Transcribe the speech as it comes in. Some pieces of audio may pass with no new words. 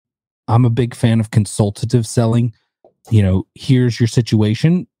I'm a big fan of consultative selling. Here's your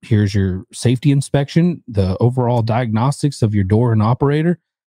situation. Here's your safety inspection, the overall diagnostics of your door and operator.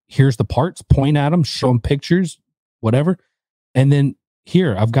 Here's the parts, point at them, show them pictures, whatever. And then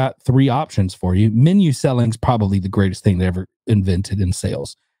here, I've got 3 options for you. Menu selling is probably the greatest thing they ever invented in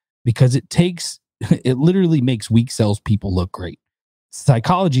sales because it literally makes weak salespeople look great.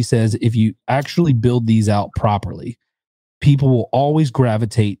 Psychology says if you actually build these out properly, people will always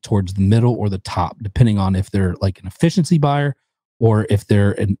gravitate towards the middle or the top, depending on if they're like an efficiency buyer or if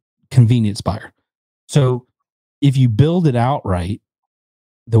they're a convenience buyer. So if you build it out right,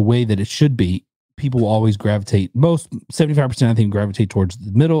 the way that it should be, people will always gravitate. Most 75%, I think, gravitate towards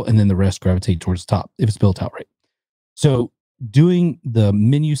the middle, and then the rest gravitate towards the top if it's built out right. So doing the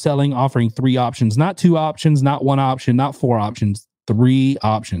menu selling, offering 3 options, not 2 options, not 1 option, not 4 options, 3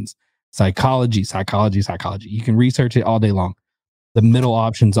 options. Psychology. You can research it all day long. The middle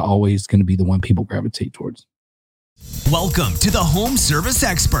option's always going to be the one people gravitate towards. Welcome to the Home Service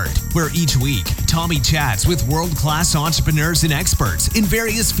Expert, where each week Tommy chats with world-class entrepreneurs and experts in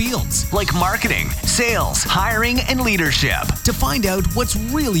various fields like marketing, sales, hiring, and leadership to find out what's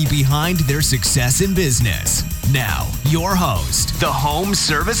really behind their success in business. Now, your host, the Home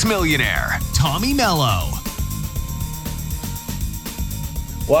Service Millionaire, Tommy Mello.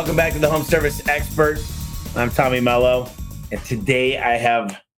 Welcome back to the Home Service Expert. I'm Tommy Mello, and today I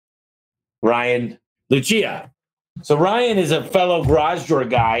have Ryan Lucia. So Ryan is a fellow garage door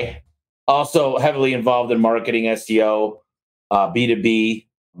guy, also heavily involved in marketing, SEO, B2B,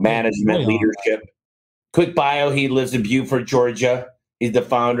 management, leadership. Quick bio, he lives in Beaufort, Georgia. He's the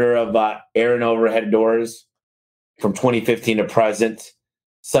founder of Aaron Overhead Doors from 2015 to present.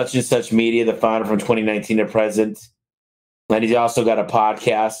 Such and Such Media, the founder from 2019 to present. And he's also got a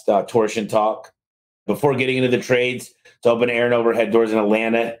podcast, Torsion Talk. Before getting into the trades to open Aaron Overhead Doors in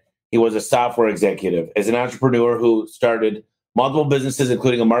Atlanta, he was a software executive. As an entrepreneur who started multiple businesses,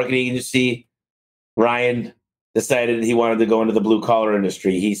 including a marketing agency, Ryan decided he wanted to go into the blue-collar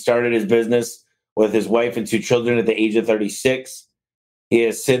industry. He started his business with his wife and 2 children at the age of 36. He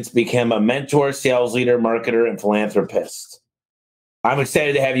has since become a mentor, sales leader, marketer, and philanthropist. I'm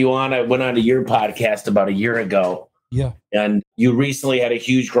excited to have you on. I went on to your podcast about a year ago. Yeah. And you recently had a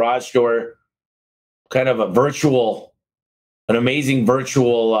huge garage door, kind of an amazing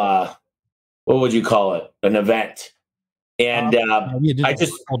virtual, what would you call it? An event. And I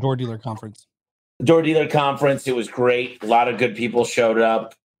just door dealer conference. Door dealer conference. It was great. A lot of good people showed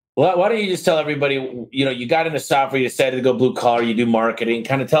up. Well, why don't you just tell everybody, you got into software, you decided to go blue collar, you do marketing.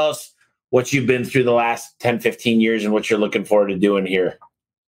 Kind of tell us what you've been through the last 10, 15 years and what you're looking forward to doing here.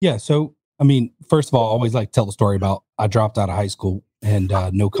 Yeah. So, first of all, I always like to tell the story about I dropped out of high school and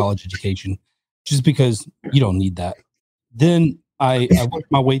no college education, just because you don't need that. Then I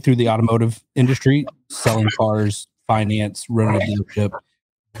worked my way through the automotive industry, selling cars, finance, running a dealership.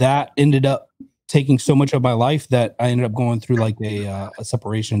 That ended up taking so much of my life that I ended up going through like a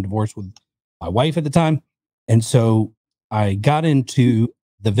separation and divorce with my wife at the time. And so I got into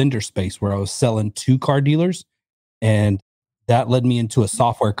the vendor space where I was selling to car dealers. And that led me into a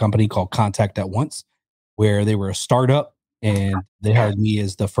software company called Contact at Once, where they were a startup and they hired me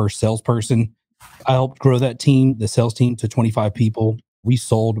as the first salesperson. I helped grow that team, the sales team, to 25 people. We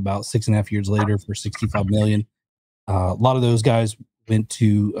sold about 6.5 years later for $65 million. A lot of those guys went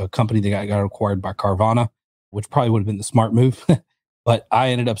to a company that got acquired by Carvana, which probably would have been the smart move. But I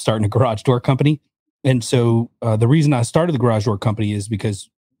ended up starting a garage door company. And so the reason I started the garage door company is because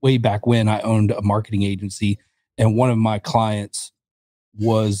way back when I owned a marketing agency, and one of my clients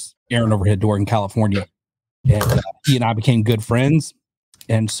was Aaron Overhead Door in California. And he and I became good friends.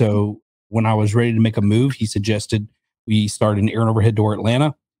 And so when I was ready to make a move, he suggested we start an Aaron Overhead Door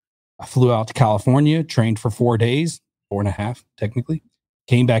Atlanta. I flew out to California, trained for 4 days, 4.5 technically.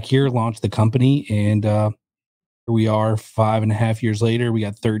 Came back here, launched the company, and here we are 5.5 years later. We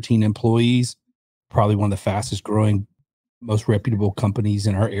got 13 employees, probably one of the fastest growing, most reputable companies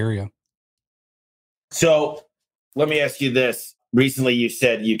in our area. So let me ask you this. Recently, you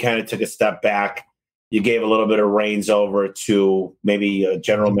said you kind of took a step back. You gave a little bit of reins over to maybe a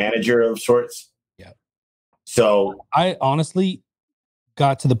general manager of sorts. Yeah. So I honestly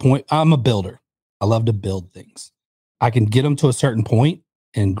got to the point. I'm a builder. I love to build things. I can get them to a certain point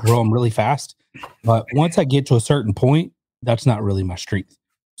and grow them really fast. But once I get to a certain point, that's not really my strength.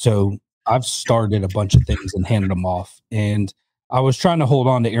 So I've started a bunch of things and handed them off. And I was trying to hold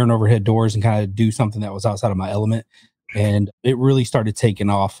on to Aaron Overhead Doors and kind of do something that was outside of my element. And it really started taking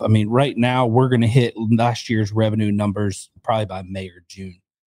off. Right now we're going to hit last year's revenue numbers probably by May or June.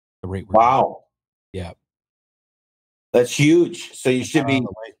 The rate we're wow. Doing. Yeah. That's huge. So you should be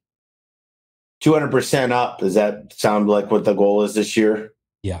 200% up. Does that sound like what the goal is this year?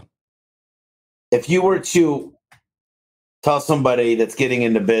 Yeah. If you were to tell somebody that's getting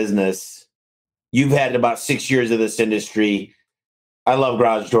into business, you've had about 6 years of this industry. I love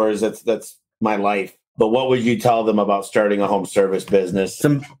garage doors. That's my life. But what would you tell them about starting a home service business?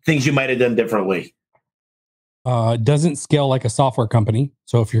 Some things you might have done differently. It doesn't scale like a software company.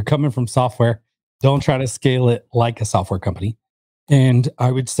 So if you're coming from software, don't try to scale it like a software company. And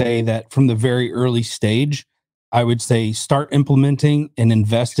I would say that from the very early stage, I would say start implementing and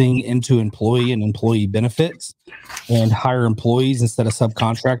investing into employee and employee benefits and hire employees instead of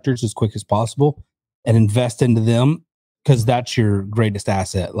subcontractors as quick as possible and invest into them because that's your greatest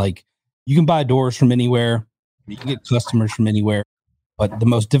asset. Like you can buy doors from anywhere, you can get customers from anywhere, but the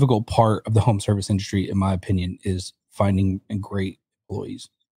most difficult part of the home service industry, in my opinion, is finding great employees.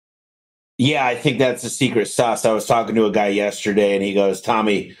 Yeah, I think that's the secret sauce. I was talking to a guy yesterday and he goes,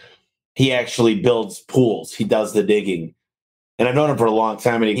 Tommy, he actually builds pools. He does the digging. And I've known him for a long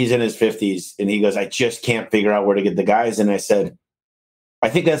time and he's in his 50s. And he goes, I just can't figure out where to get the guys. And I said, I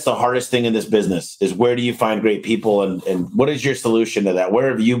think that's the hardest thing in this business is where do you find great people? And what is your solution to that? Where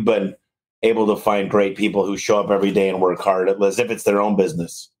have you been able to find great people who show up every day and work hard as if it's their own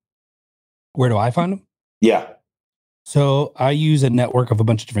business? Where do I find them? Yeah. So I use a network of a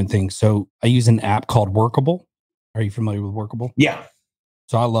bunch of different things. So I use an app called Workable. Are you familiar with Workable? Yeah.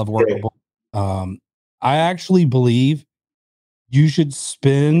 So I love Workable. I actually believe you should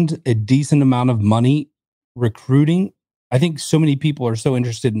spend a decent amount of money recruiting. I think so many people are so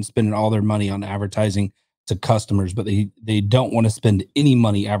interested in spending all their money on advertising to customers, but they don't want to spend any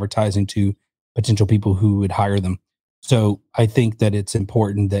money advertising to potential people who would hire them. So I think that it's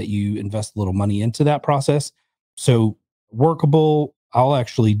important that you invest a little money into that process. So Workable, I'll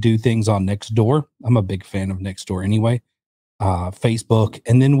actually do things on Nextdoor. I'm a big fan of Nextdoor anyway. Facebook.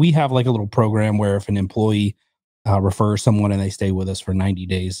 And then we have like a little program where if an employee refers someone and they stay with us for 90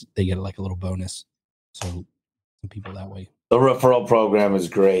 days, they get like a little bonus. So some people that way. The referral program is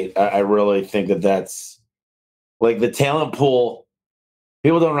great. I really think that's like the talent pool.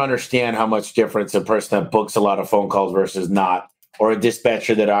 People don't understand how much difference a person that books a lot of phone calls versus not, or a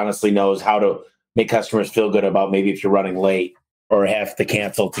dispatcher that honestly knows how to make customers feel good about maybe if you're running late or have to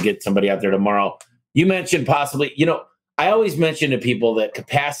cancel to get somebody out there tomorrow. You mentioned possibly, I always mention to people that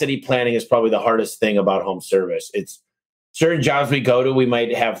capacity planning is probably the hardest thing about home service. It's certain jobs we go to, we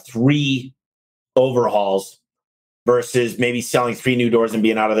might have 3 overhauls versus maybe selling 3 new doors and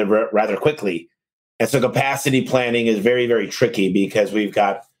being out of there rather quickly. And so capacity planning is very, very tricky because we've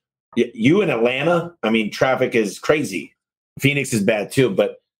got you in Atlanta. I mean, traffic is crazy. Phoenix is bad too,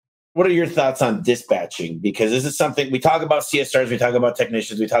 but what are your thoughts on dispatching? Because this is something we talk about CSRs, we talk about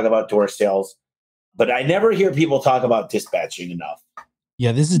technicians, we talk about door sales, but I never hear people talk about dispatching enough.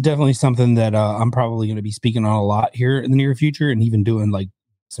 Yeah, this is definitely something that I'm probably going to be speaking on a lot here in the near future and even doing like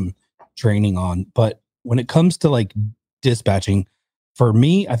some training on. But when it comes to like dispatching, for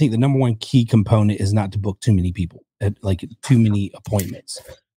me, I think the number one key component is not to book too many people at like too many appointments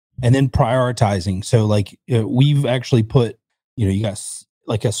and then prioritizing. So like we've actually put, you got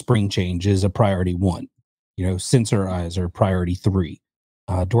like a spring change is a priority 1, sensor eyes are priority 3,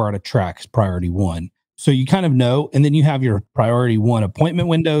 door out of tracks priority 1. So you kind of know, and then you have your priority 1 appointment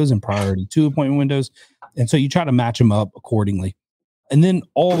windows and priority 2 appointment windows. And so you try to match them up accordingly. And then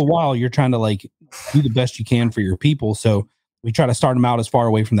all the while you're trying to like do the best you can for your people. So we try to start them out as far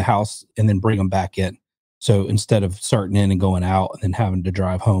away from the house and then bring them back in. So instead of starting in and going out and then having to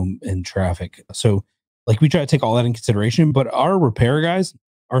drive home in traffic. So like we try to take all that in consideration, but our repair guys,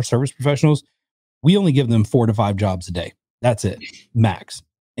 our service professionals, we only give them 4 to 5 jobs a day. That's it, max.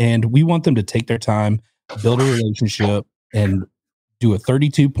 And we want them to take their time, build a relationship, and do a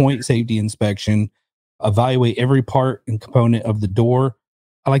 32-point safety inspection, evaluate every part and component of the door.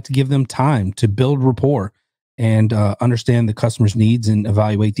 I like to give them time to build rapport and understand the customer's needs and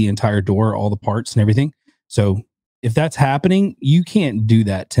evaluate the entire door, all the parts and everything. So if that's happening, you can't do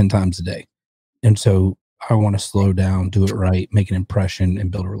that 10 times a day. And so I want to slow down, do it right, make an impression,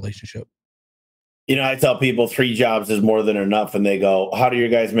 and build a relationship. I tell people 3 jobs is more than enough. And they go, how do you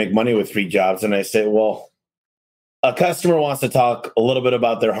guys make money with 3 jobs? And I say, well, a customer wants to talk a little bit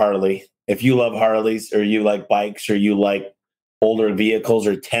about their Harley. If you love Harleys or you like bikes or you like older vehicles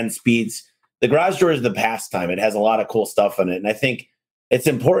or 10 speeds, the garage door is the pastime. It has a lot of cool stuff in it. And I think it's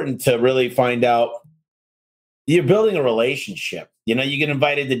important to really find out you're building a relationship. You get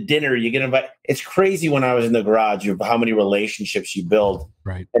invited to dinner. It's crazy when I was in the garage of how many relationships you build.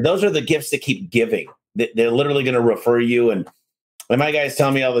 Right. And those are the gifts that keep giving. They're literally going to refer you. And my guys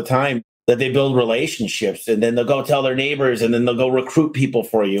tell me all the time, that they build relationships, and then they'll go tell their neighbors, and then they'll go recruit people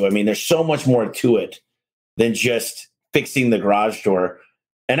for you. I mean, there's so much more to it than just fixing the garage door.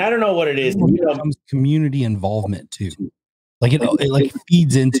 And I don't know what it is. It becomes community involvement too. Like it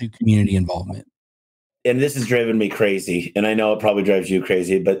feeds into community involvement. And this has driven me crazy. And I know it probably drives you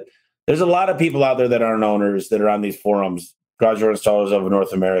crazy, but there's a lot of people out there that aren't owners that are on these forums, garage door installers over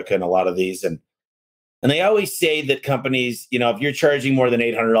North America, and a lot of these. And they always say that companies, you know, if you're charging more than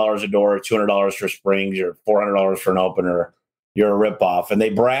 $800 a door, or $200 for springs, or $400 for an opener, you're a ripoff. And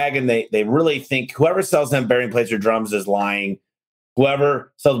they brag, and they really think whoever sells them bearing plates or drums is lying.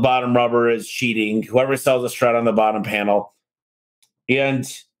 Whoever sells bottom rubber is cheating. Whoever sells a strut on the bottom panel. And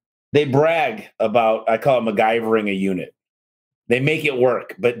they brag about, I call it MacGyvering a unit. They make it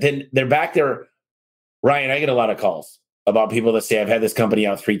work. But then they're back there. Ryan, I get a lot of calls about people that say, I've had this company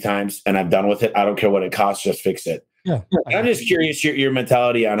out 3 times and I'm done with it. I don't care what it costs, just fix it. Yeah. I'm just curious your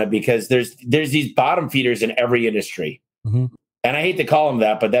mentality on it, because there's these bottom feeders in every industry. Mm-hmm. And I hate to call them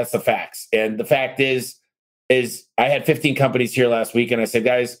that, but that's the facts. And the fact is I had 15 companies here last week, and I said,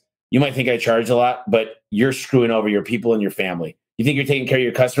 guys, you might think I charge a lot, but you're screwing over your people and your family. You think you're taking care of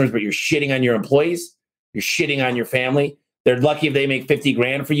your customers, but you're shitting on your employees. You're shitting on your family. They're lucky if they make 50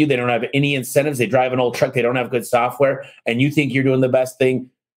 grand for you. They don't have any incentives. They drive an old truck. They don't have good software. And you think you're doing the best thing.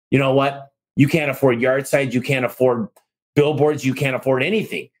 You know what? You can't afford yard signs. You can't afford billboards. You can't afford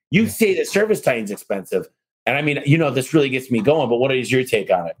anything. You say that service time is expensive. And I mean, you know, this really gets me going, but what is your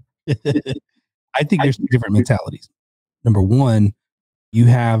take on it? I think there's 2 different mentalities. Number one, you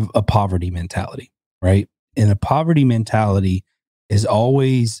have a poverty mentality, right? And a poverty mentality is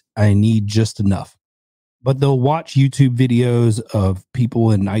always, I need just enough. But they'll watch YouTube videos of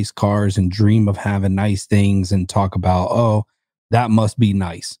people in nice cars and dream of having nice things and talk about, oh, that must be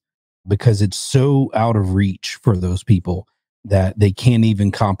nice, because it's so out of reach for those people that they can't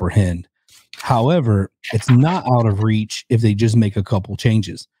even comprehend. However, it's not out of reach if they just make a couple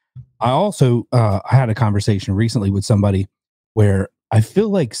changes. I also I had a conversation recently with somebody where I feel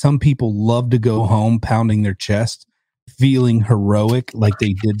like some people love to go home pounding their chest, feeling heroic, like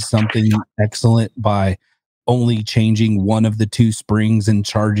they did something excellent by only changing one of the 2 springs and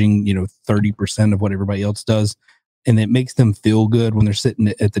charging, 30% of what everybody else does. And it makes them feel good when they're sitting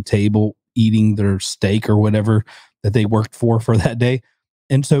at the table eating their steak or whatever that they worked for that day.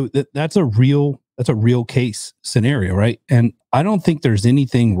 And so that's a real case scenario, right? And I don't think there's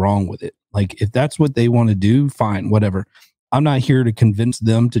anything wrong with it. Like, if that's what they want to do, fine, whatever. I'm not here to convince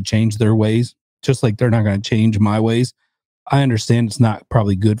them to change their ways, just like they're not going to change my ways. I understand it's not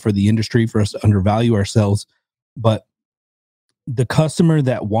probably good for the industry for us to undervalue ourselves, but the customer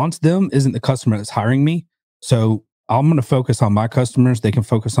that wants them isn't the customer that's hiring me. So I'm going to focus on my customers. They can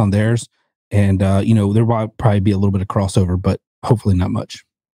focus on theirs. And, there will probably be a little bit of crossover, but hopefully not much.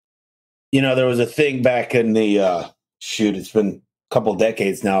 There was a thing back in the, it's been a couple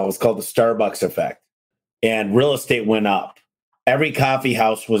decades now. It was called the Starbucks effect, and real estate went up. Every coffee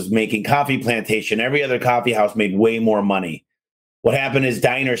house was making coffee plantation. Every other coffee house made way more money. What happened is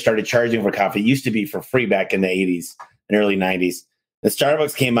diners started charging for coffee. It used to be for free back in the 80s and early 90s. The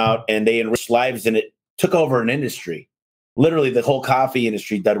Starbucks came out and they enriched lives, and it took over an industry. Literally, the whole coffee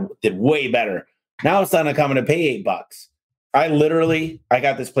industry did way better. Now it's not coming to pay $8. I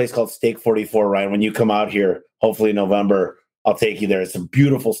got this place called Steak 44, Ryan. When you come out here, hopefully in November, I'll take you there. It's a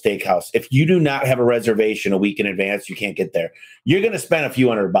beautiful steakhouse. If you do not have a reservation a week in advance, you can't get there. You're going to spend a few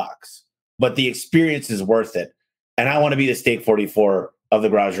 $100, but the experience is worth it. And I want to be the Steak 44 of the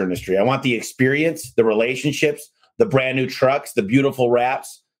garage industry. I want the experience, the relationships, the brand new trucks, the beautiful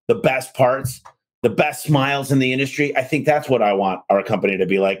wraps, the best parts, the best smiles in the industry. I think that's what I want our company to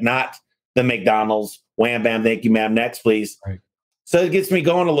be like, not the McDonald's, wham, bam, thank you, ma'am, next, please. Right. So it gets me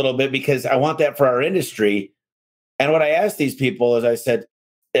going a little bit, because I want that for our industry. And what I asked these people is, I said,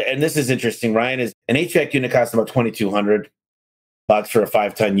 and this is interesting, Ryan, is an HVAC unit costs about $2,200 for a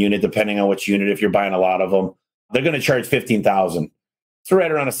 5-ton unit, depending on which unit. If you're buying a lot of them, they're going to charge $15,000. It's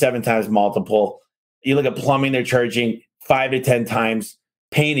right around a 7 times multiple. You look at plumbing, they're charging 5 to 10 times.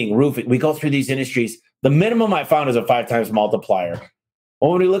 Painting, roofing. We go through these industries. The minimum I found is a 5 times multiplier.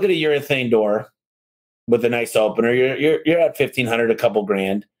 Well, when we look at a urethane door with a nice opener, you're at $1,500, a couple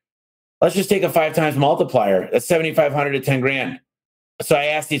grand. Let's just take a 5 times multiplier. That's $7,500 to $10,000. So I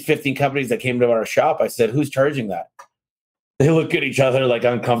asked these 15 companies that came to our shop, I said, who's charging that? They look at each other like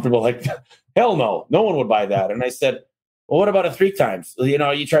uncomfortable, like, hell no, no one would buy that. And I said, well, what about a 3 times? Are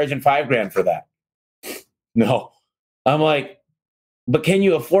you charging $5,000 for that? No. I'm like, but can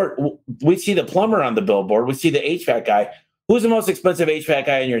you afford? We see the plumber on the billboard. We see the HVAC guy. Who's the most expensive HVAC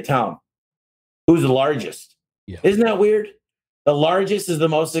guy in your town? Who's the largest? Yeah. Isn't that weird? The largest is the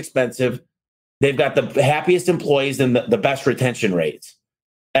most expensive. They've got the happiest employees and the best retention rates.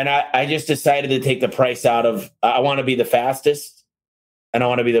 And I just decided to take the price out of, I want to be the fastest and I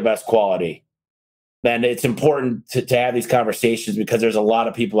want to be the best quality. And it's important to have these conversations because there's a lot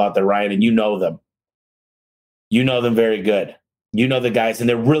of people out there, Ryan, and you know them. You know them very good. You know the guys, and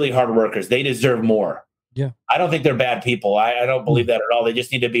they're really hard workers. They deserve more. Yeah. I don't think they're bad people. I don't believe that at all. They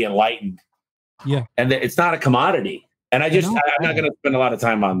just need to be enlightened. Yeah. And it's not a commodity. And I'm not going to spend a lot of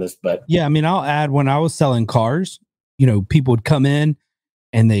time on this, but. Yeah. I mean, I'll add, when I was selling cars, people would come in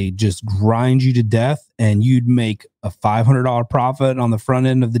and they just grind you to death, and you'd make a $500 profit on the front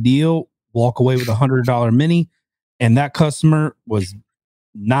end of the deal, walk away with $100 mini. And that customer was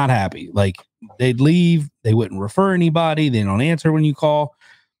not happy. Like, they'd leave. They wouldn't refer anybody. They don't answer when you call.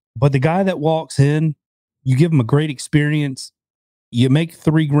 But the guy that walks in, you give him a great experience. You make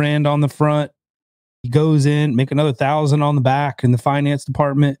 $3,000 on the front. He goes in, make another 1,000 on the back in the finance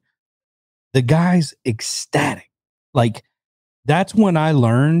department. The guy's ecstatic. Like, that's when I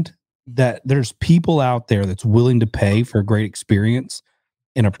learned that there's people out there that's willing to pay for a great experience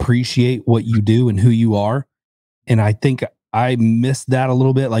and appreciate what you do and who you are. And I think I missed that a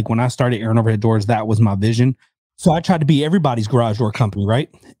little bit. Like, when I started Aaron Overhead Doors, that was my vision. So I tried to be everybody's garage door company, right?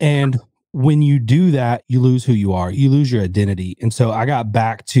 And when you do that, you lose who you are. You lose your identity. And so I got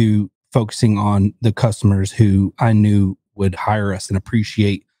back to focusing on the customers who I knew would hire us and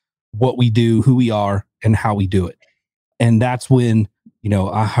appreciate what we do, who we are, and how we do it. And that's when,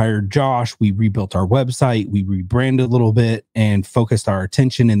 I hired Josh. We rebuilt our website. We rebranded a little bit and focused our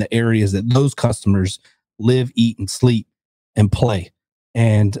attention in the areas that those customers live, eat, and sleep and play.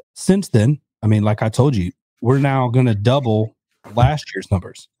 And since then, I mean, like I told you, we're now going to double last year's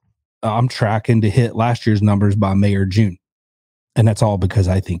numbers. I'm tracking to hit last year's numbers by May or June. And that's all because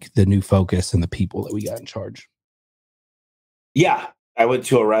I think the new focus and the people that we got in charge. Yeah. I went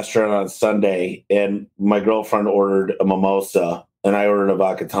to a restaurant on Sunday and my girlfriend ordered a mimosa and I ordered a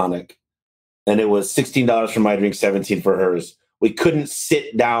vodka tonic. And it was $16 for my drink, $17 for hers. We couldn't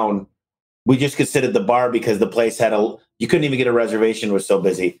sit down. We just could sit at the bar because the place you couldn't even get a reservation. It was so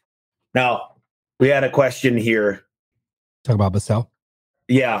busy. Now, we had a question here. Talk about Basel.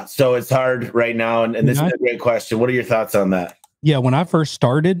 Yeah. So it's hard right now. And this is a great question. What are your thoughts on that? Yeah. When I first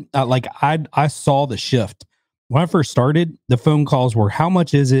started, I saw the shift. When I first started, the phone calls were, how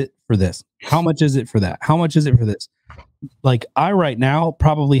much is it for this? How much is it for that? How much is it for this? Like, I right now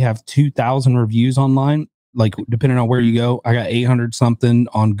probably have 2,000 reviews online. Like, depending on where you go, I got 800 something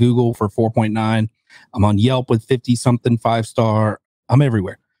on Google for 4.9. I'm on Yelp with 50 something 5-star. I'm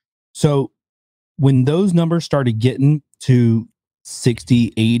everywhere. So when those numbers started getting to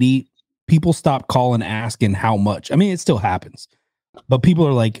 60, 80, people stopped calling, asking how much. I mean, it still happens. But people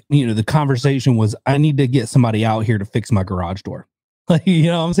are like, the conversation was, I need to get somebody out here to fix my garage door. Like, what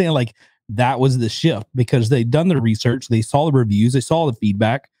I'm saying? Like, that was the shift because they'd done the research. They saw the reviews. They saw the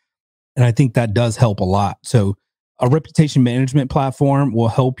feedback. And I think that does help a lot. So a reputation management platform will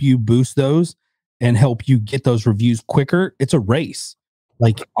help you boost those and help you get those reviews quicker. It's a race.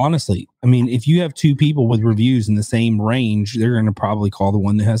 Like, honestly, I mean, if you have two people with reviews in the same range, they're going to probably call the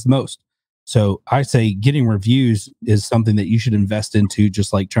one that has the most. So I say getting reviews is something that you should invest into,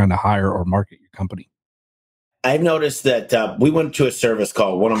 just like trying to hire or market your company. I've noticed that we went to a service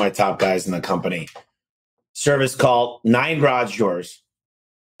call, one of my top guys in the company, service call, 9 garage doors,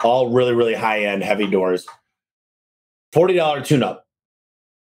 all really, really high-end, heavy doors, $40 tune-up.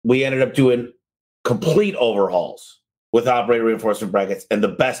 We ended up doing complete overhauls with operator reinforcement brackets and the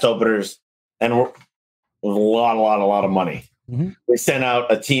best openers, and with a lot of money. Mm-hmm. We sent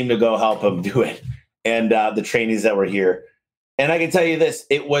out a team to go help them do it, and the trainees that were here. And I can tell you this,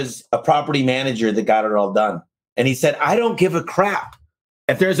 it was a property manager that got it all done. And he said, I don't give a crap.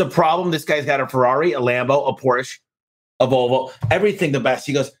 If there's a problem, this guy's got a Ferrari, a Lambo, a Porsche, a Volvo, everything the best.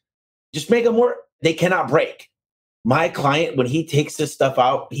 He goes, just make them work. They cannot break. My client, when he takes this stuff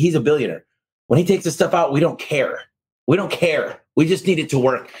out, he's a billionaire. When he takes this stuff out, we don't care. We don't care. We just need it to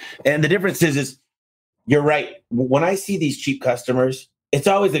work. And the difference is you're right. When I see these cheap customers, it's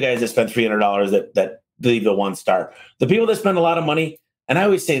always the guys that spend $300 that leave the 1 star. The people that spend a lot of money, and I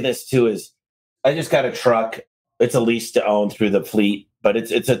always say this too, is I just got a truck. It's a lease to own through the fleet, but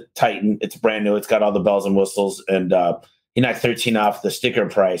it's a Titan. It's brand new. It's got all the bells and whistles, and he knocked 13 off the sticker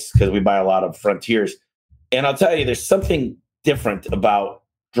price because we buy a lot of Frontiers. And I'll tell you, there's something different about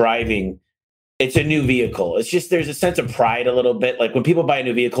driving. It's a new vehicle. It's just, there's a sense of pride a little bit. Like when people buy a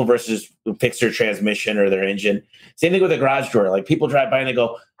new vehicle versus fix their transmission or their engine. Same thing with a garage door. Like people drive by and they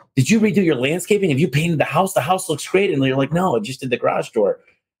go, did you redo your landscaping? Have you painted the house? The house looks great. And you're like, no, I just did the garage door.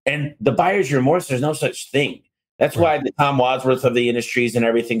 And the buyer's remorse, there's no such thing. That's why the Tom Wadsworth of the industries and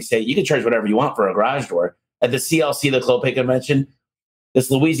everything say you can charge whatever you want for a garage door. At the CLC, the Clopay convention, this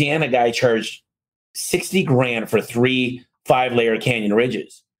Louisiana guy charged $60,000 for 3 5-layer Canyon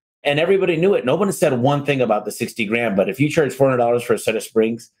ridges. And everybody knew it. Nobody said one thing about the $60,000, but if you charge $400 for a set of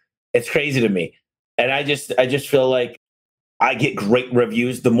springs, it's crazy to me. And I just feel like I get great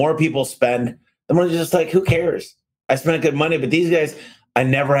reviews. The more people spend, the more they're just like, who cares? I spent good money, but these guys, I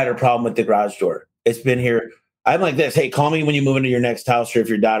never had a problem with the garage door. It's been here. I'm like this. Hey, call me when you move into your next house or if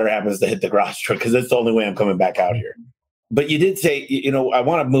your daughter happens to hit the garage door, because that's the only way I'm coming back out here. But you did say, I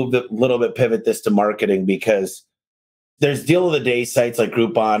want to move a little bit, pivot this to marketing, because there's deal of the day sites like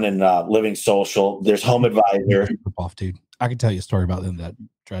Groupon and Living Social. There's Home Advisor. Off, dude. I can tell you a story about them that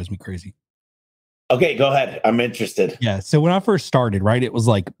drives me crazy. Okay, go ahead. I'm interested. Yeah. So when I first started, right, it was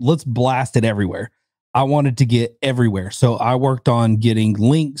like, let's blast it everywhere. I wanted to get everywhere. So I worked on getting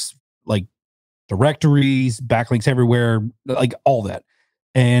links, like directories, backlinks everywhere, like all that.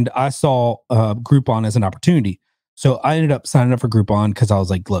 And I saw Groupon as an opportunity. So I ended up signing up for Groupon because I was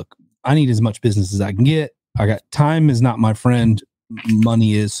like, look, I need as much business as I can get. I got time is not my friend.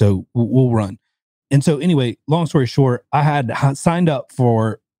 Money is. So we'll run. And so anyway, long story short, I had signed up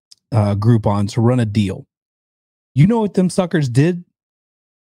for Groupon to run a deal. You know what them suckers did?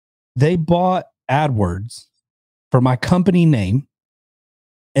 They bought AdWords for my company name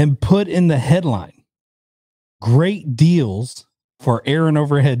and put in the headline, great deals for air and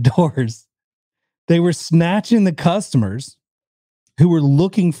overhead doors. They were snatching the customers who were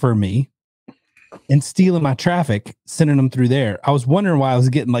looking for me and stealing my traffic, sending them through there. I was wondering why I was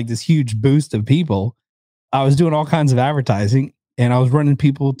getting like this huge boost of people. I was doing all kinds of advertising and I was running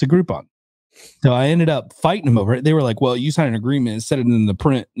people to Groupon. So I ended up fighting them over it. They were like, well, you signed an agreement and set it in the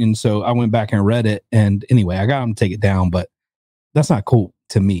print. And so I went back and read it. And anyway, I got them to take it down, but that's not cool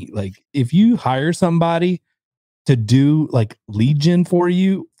to me. Like if you hire somebody to do like lead gen for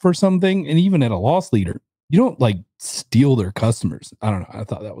you for something, and even at a loss leader, you don't like steal their customers. I don't know. I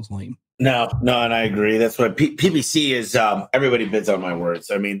thought that was lame. No, and I agree. That's what PPC is. Everybody bids on my words.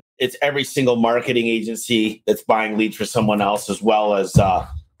 I mean, it's every single marketing agency that's buying leads for someone else, as well as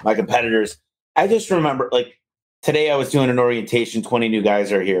my competitors. I just remember, like, today I was doing an orientation, 20 new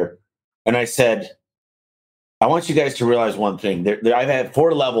guys are here. And I said, I want you guys to realize one thing. I've had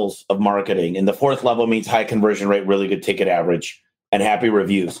 4 levels of marketing, and the 4th level means high conversion rate, really good ticket average, and happy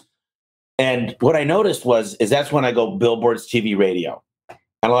reviews. And what I noticed is that's when I go billboards, TV, radio.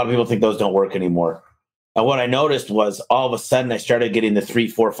 And a lot of people think those don't work anymore. And what I noticed was all of a sudden I started getting the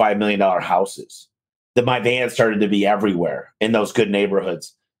 $3, $4, $5 million houses. That my van started to be everywhere in those good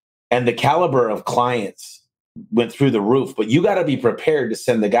neighborhoods. And the caliber of clients went through the roof. But you got to be prepared to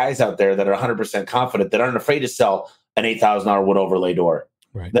send the guys out there that are 100% confident, that aren't afraid to sell an $8,000 wood overlay door,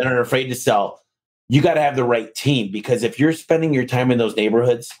 right, that aren't afraid to sell. You got to have the right team, because if you're spending your time in those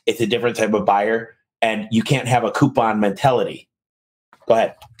neighborhoods, it's a different type of buyer, and you can't have a coupon mentality. Go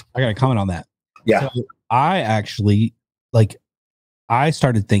ahead. I got to comment on that. Yeah. So I actually, I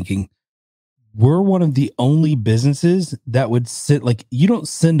started thinking, we're one of the only businesses that would sit, like, you don't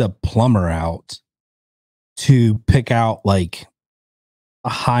send a plumber out to pick out like a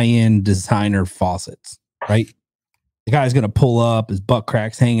high-end designer faucets, right? The guy's going to pull up, his butt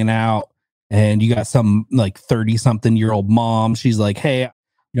cracks hanging out, and you got some like 30-something-year-old mom. She's like, hey,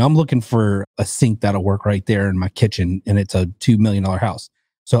 I'm looking for a sink that'll work right there in my kitchen, and it's a $2 million house.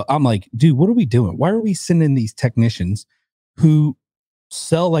 So I'm like, dude, what are we doing? Why are we sending these technicians who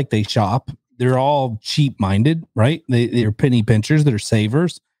sell like they shop? They're all cheap-minded, right? They're penny pinchers. They're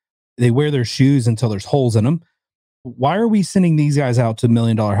savers. They wear their shoes until there's holes in them. Why are we sending these guys out to $1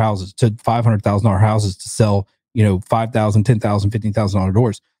 million houses, to $500,000 houses to sell, $5,000, $10,000, $15,000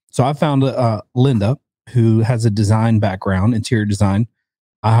 doors? So I found Linda, who has a design background, interior design.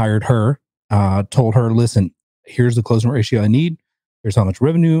 I hired her, told her, listen, here's the closing ratio I need. Here's how much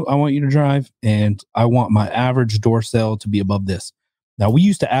revenue I want you to drive. And I want my average door sale to be above this. Now, we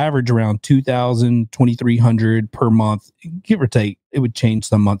used to average around 2,000, 2,300 per month, give or take. It would change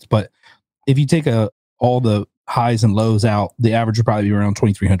some months. But if you take all the highs and lows out, the average would probably be around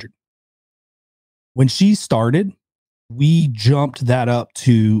 2,300. When she started, we jumped that up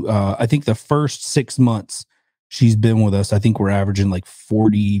to, I think the first 6 months she's been with us, I think we're averaging like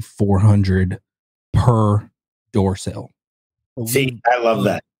 4,400 per door sale. See, I love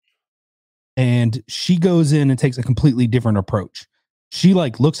that. And she goes in and takes a completely different approach. She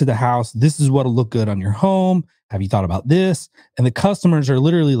like looks at the house. This is what'll look good on your home. Have you thought about this? And the customers are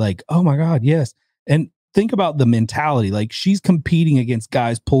literally like, oh my God, yes. And think about the mentality. Like, she's competing against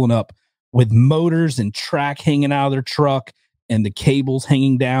guys pulling up with motors and track hanging out of their truck and the cables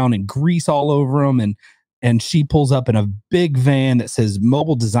hanging down and grease all over them. And and she pulls up in a big van that says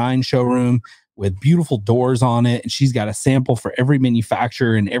mobile design showroom with beautiful doors on it. And she's got a sample for every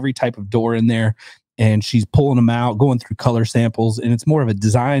manufacturer and every type of door in there. And she's pulling them out, going through color samples. And it's more of a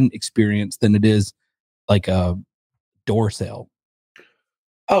design experience than it is like a door sale.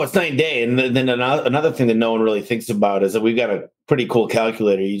 Oh, it's night and day. And then another thing that no one really thinks about is that we've got a pretty cool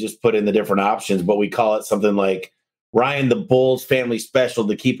calculator. You just put in the different options, but we call it something like Ryan the Bull's family special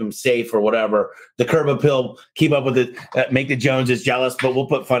to keep him safe or whatever. The curb appeal, keep up with it, make the Joneses jealous, but we'll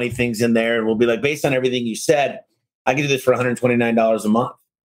put funny things in there. And we'll be like, based on everything you said, I can do this for $129 a month.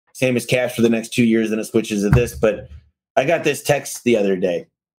 Same as cash for the next 2 years, then it switches to this. But I got this text the other day.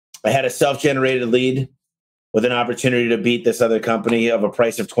 I had a self-generated lead with an opportunity to beat this other company of a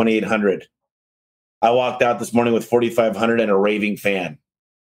price of $2,800. I walked out this morning with $4,500 and a raving fan.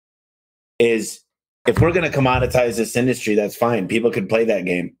 If we're going to commoditize this industry, that's fine. People can play that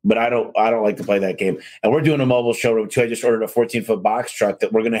game, but I don't like to play that game. And we're doing a mobile showroom too. I just ordered a 14-foot box truck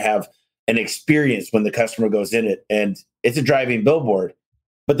that we're going to have an experience when the customer goes in it. And it's a driving billboard.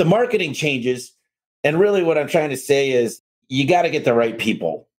 But the marketing changes. And really what I'm trying to say is you got to get the right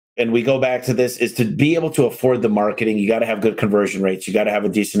people. And we go back to this, is to be able to afford the marketing. You got to have good conversion rates. You got to have a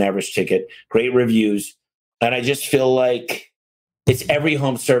decent average ticket, great reviews. And I just feel like it's every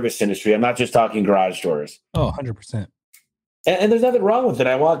home service industry. I'm not just talking garage doors. Oh, 100%. And there's nothing wrong with it.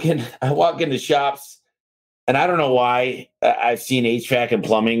 I walk into shops, and I don't know why. I've seen HVAC and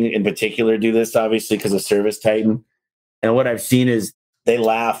plumbing in particular do this, obviously, because of Service Titan. And what I've seen is they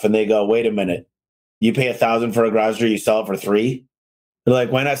laugh and they go, wait a minute, you pay $1,000 for a garage door, you sell it for $3,000? They're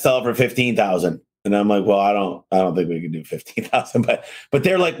like, why not sell it for $15,000? And I'm like, well, I don't think we can do $15,000, but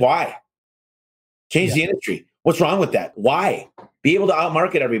they're like, why? Change the industry. What's wrong with that? Why? Be able to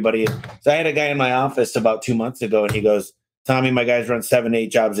outmarket everybody. So I had a guy in my office about 2 months ago, and he goes, Tommy, my guys run 7-8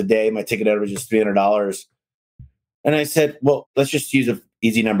 jobs a day. My ticket average is $300. And I said, well, let's just use an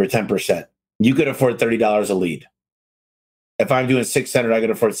easy number, 10%. You could afford $30 a lead. If I'm doing $600, I could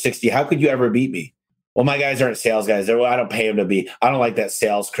afford $60. How could you ever beat me? Well, my guys aren't sales guys. Well, I don't pay them to be. I don't like that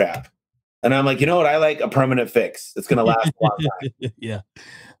sales crap. And I'm like, you know what? I like a permanent fix. It's going to last a long time. Yeah.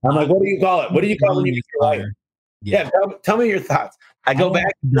 I'm like, what do you call it? What do you call it when you get your life? Yeah. Tell me your thoughts. I go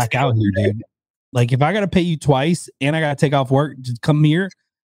back out here, dude. Like, if I got to pay you twice and I got to take off work to come here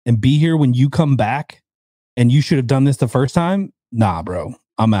and be here when you come back, and you should have done this the first time. Nah, bro,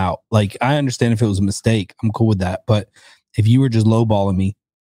 I'm out. Like, I understand if it was a mistake, I'm cool with that. But if you were just lowballing me,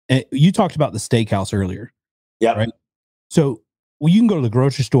 and you talked about the steakhouse earlier. Yeah. Right. So, well, you can go to the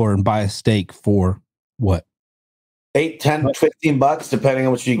grocery store and buy a steak for what? $8, $10, $15, depending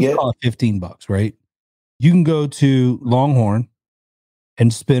on what you get. Call it $15, right? You can go to Longhorn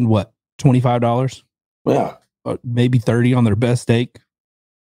and spend what, $25? Yeah. Or maybe 30 on their best steak.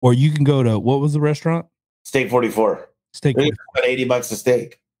 Or you can go to, what was the restaurant? Steak 44. Steak 44. About $80 a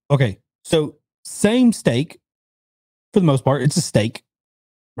steak. Okay. So same steak for the most part. It's a steak,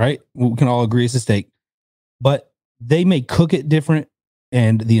 right? We can all agree it's a steak, but they may cook it different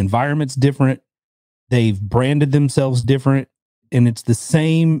and the environment's different. They've branded themselves different, and it's the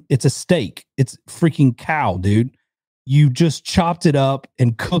same. It's a steak. It's freaking cow, dude. You just chopped it up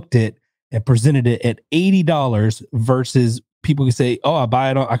and cooked it and presented it at $80 versus people can say, oh,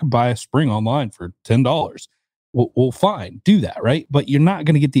 I can buy a spring online for $10. Well, fine, do that, right? But you're not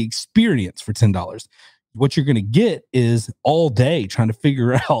going to get the experience for $10. What you're going to get is all day trying to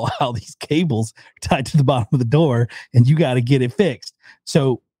figure out how these cables are tied to the bottom of the door, and you got to get it fixed.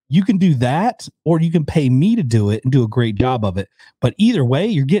 So you can do that, or you can pay me to do it and do a great job of it. But either way,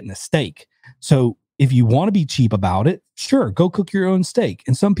 you're getting a steak. So if you want to be cheap about it, sure, go cook your own steak.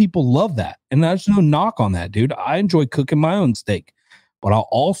 And some people love that. And there's no knock on that, dude. I enjoy cooking my own steak, but I'll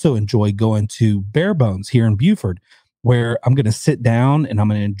also enjoy going to Bare Bones here in Buford, where I'm going to sit down and I'm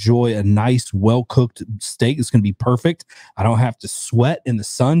going to enjoy a nice, well-cooked steak. It's going to be perfect. I don't have to sweat in the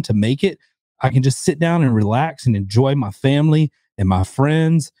sun to make it. I can just sit down and relax and enjoy my family and my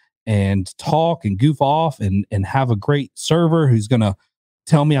friends and talk and goof off and have a great server who's going to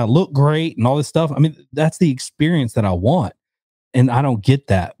tell me I look great and all this stuff. I mean, that's the experience that I want. And I don't get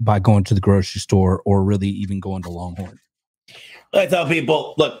that by going to the grocery store or really even going to Longhorn. I tell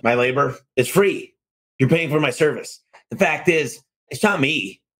people, look, my labor is free. You're paying for my service. The fact is, it's not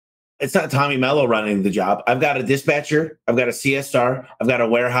me. It's not Tommy Mello running the job. I've got a dispatcher. I've got a CSR. I've got a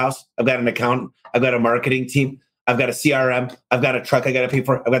warehouse. I've got an accountant. I've got a marketing team. I've got a CRM. I've got a truck I got to pay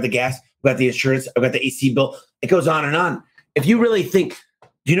for. I've got the gas. I've got the insurance. I've got the AC bill. It goes on and on. If you really think,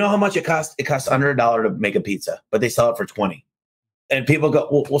 do you know how much it costs? It costs under $1 to make a pizza, but they sell it for $20. And people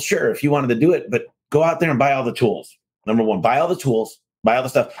go, well, sure, if you wanted to do it, but go out there and buy all the tools. Number one, buy all the tools, buy all the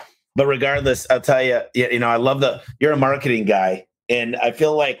stuff. But regardless, I'll tell you, I love you're a marketing guy. And I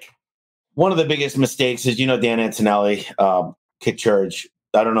feel like one of the biggest mistakes is, Dan Antonelli, Kick Charge.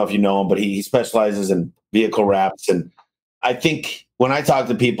 I don't know if you know him, but he specializes in vehicle wraps. And I think when I talk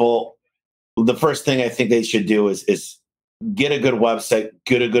to people, the first thing I think they should do is get a good website,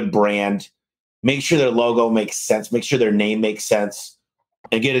 get a good brand, make sure their logo makes sense, make sure their name makes sense,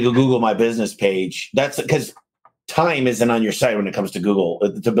 and get a Google My Business page. That's because time isn't on your side when it comes to Google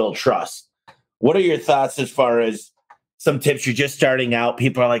to build trust. What are your thoughts as far as some tips? You're just starting out.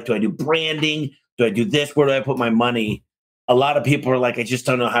 People are like, do I do branding? Do I do this? Where do I put my money? A lot of people are like, I just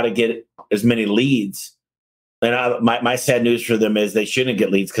don't know how to get as many leads. And my sad news for them is they shouldn't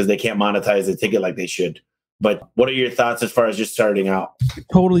get leads because they can't monetize the ticket like they should. But what are your thoughts as far as just starting out? It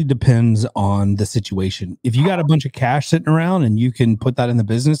totally depends on the situation. If you got a bunch of cash sitting around and you can put that in the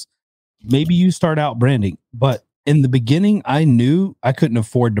business, maybe you start out branding. But in the beginning, I knew I couldn't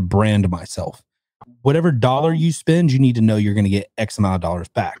afford to brand myself. Whatever dollar you spend, you need to know you're going to get X amount of dollars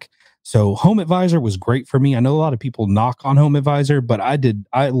back. So Home Advisor was great for me. I know a lot of people knock on Home Advisor, but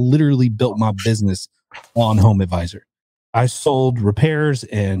I literally built my business on Home Advisor. I sold repairs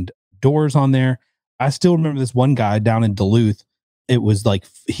and doors on there. I still remember this one guy down in Duluth. It was like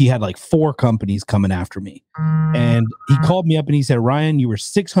he had like 4 companies coming after me. And he called me up and he said, Ryan, you were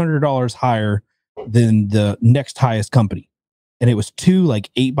 $600 higher than the next highest company. And it was 2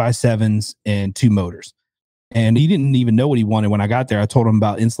 like 8x7s and 2 motors. And he didn't even know what he wanted when I got there. I told him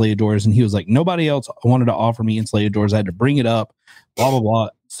about insulated doors and he was like, nobody else wanted to offer me insulated doors. I had to bring it up, blah, blah, blah.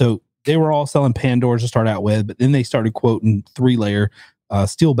 So they were all selling pan doors to start out with, but then they started quoting 3-layer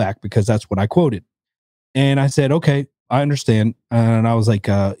steel back because that's what I quoted. And I said, okay, I understand. And I was like,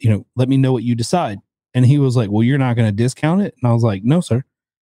 let me know what you decide. And he was like, well, you're not going to discount it? And I was like, no, sir.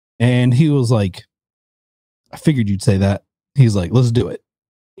 And he was like, I figured you'd say that. He's like, let's do it.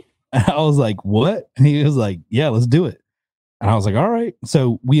 And I was like, what? And he was like, yeah, let's do it. And I was like, all right.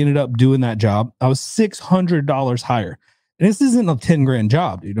 So we ended up doing that job. I was $600 higher. And this isn't a 10 grand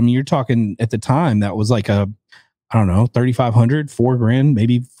job, dude. I mean, you're talking at the time that was like a, I don't know, 3,500, 4 grand,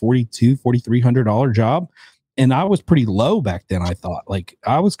 maybe $4,300 job. And I was pretty low back then. I thought like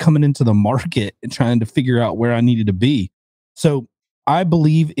I was coming into the market and trying to figure out where I needed to be. So I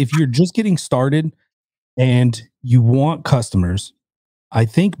believe if you're just getting started and you want customers, I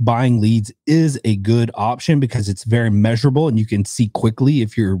think buying leads is a good option because it's very measurable and you can see quickly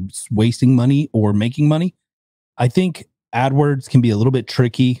if you're wasting money or making money. I think AdWords can be a little bit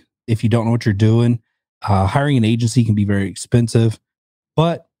tricky if you don't know what you're doing. Hiring an agency can be very expensive,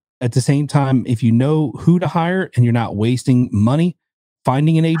 but at the same time, if you know who to hire and you're not wasting money,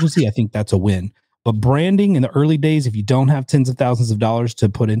 finding an agency, I think that's a win. But branding in the early days, if you don't have tens of thousands of dollars to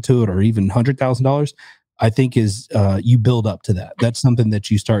put into it or even $100,000, I think is you build up to that. That's something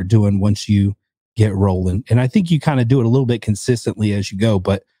that you start doing once you get rolling. And I think you kind of do it a little bit consistently as you go,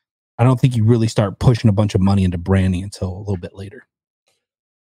 but I don't think you really start pushing a bunch of money into branding until a little bit later.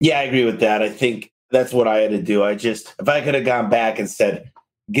 Yeah, I agree with that. I think that's what I had to do. If I could have gone back and said,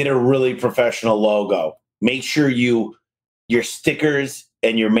 get a really professional logo, make sure your stickers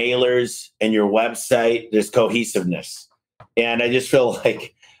and your mailers and your website, there's cohesiveness. And I just feel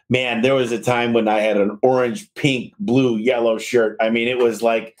like, man, there was a time when I had an orange, pink, blue, yellow shirt. I mean, it was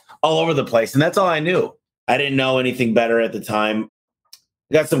like all over the place. And that's all I knew. I didn't know anything better at the time.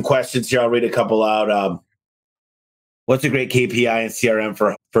 I got some questions here. I'll read a couple out. What's a great KPI and CRM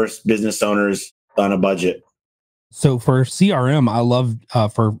for first business owners on a budget? So for CRM, I love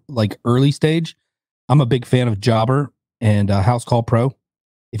for like early stage, I'm a big fan of Jobber and House Call Pro.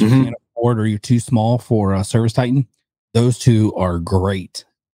 If you can't afford or you're too small for Service Titan, those two are great.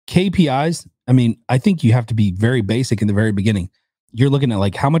 KPIs, I mean, I think you have to be very basic in the very beginning. You're looking at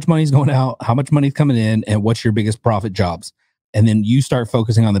like how much money's going out, how much money's coming in, and what's your biggest profit jobs. And then you start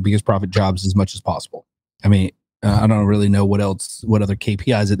focusing on the biggest profit jobs as much as possible. I mean, I don't really know what other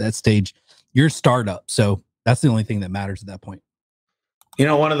KPIs at that stage. You're a startup. So that's the only thing that matters at that point. You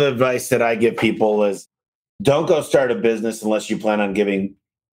know, one of the advice that I give people is don't go start a business unless you plan on giving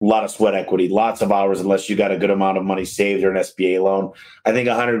a lot of sweat equity, lots of hours, unless you got a good amount of money saved or an SBA loan. I think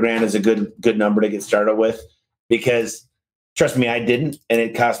 100 grand is a good number to get started with because trust me, I didn't. And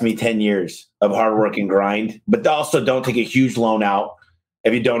it cost me 10 years of hard work and grind, but also don't take a huge loan out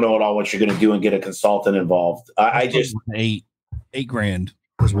if you don't know at all what you're going to do and get a consultant involved. I just $8 grand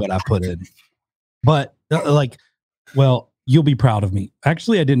is what I put in, but you'll be proud of me.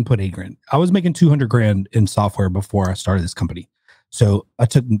 Actually, I didn't put $8 grand. I was making 200 grand in software before I started this company. So I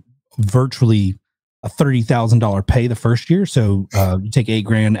took virtually a $30,000 pay the first year. So you take $8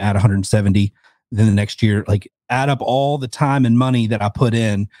 grand, add 170. then the next year, like add up all the time and money that I put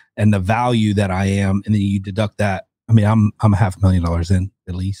in and the value that I am, and then you deduct that. I mean, I'm $500,000 in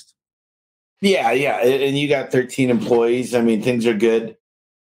at least. Yeah. And you got 13 employees. I mean, things are good.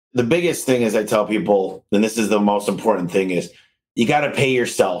 The biggest thing is I tell people, and this is the most important thing, is you got to pay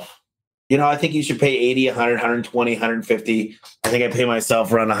yourself. I think you should pay 80, 100, 120, 150. I think I pay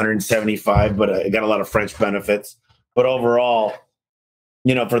myself around 175, but I got a lot of French benefits. But overall,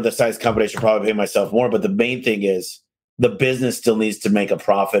 for the size company, I should probably pay myself more. But the main thing is the business still needs to make a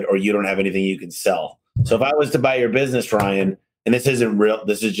profit, or you don't have anything you can sell. So if I was to buy your business, Ryan, and this isn't real,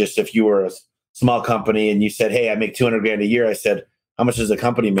 this is just if you were a small company and you said, hey, I make $200,000 a year. I said, how much does the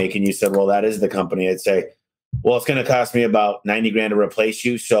company make? And you said, well, that is the company. I'd say, well, it's going to cost me about $90,000 to replace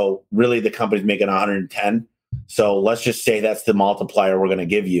you. So really the company's making 110. So let's just say that's the multiplier we're going to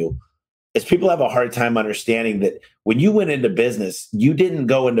give you. Is people have a hard time understanding that when you went into business, you didn't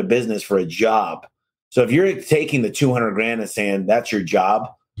go into business for a job. So if you're taking the $200,000 and saying that's your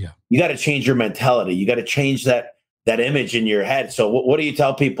job, you got to change your mentality. You got to change that image in your head. So what do you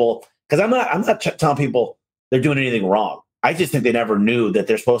tell people? Because I'm not telling people they're doing anything wrong. I just think they never knew that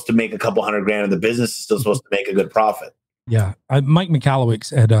they're supposed to make a couple $100,000 and the business is still supposed to make a good profit. Yeah. Mike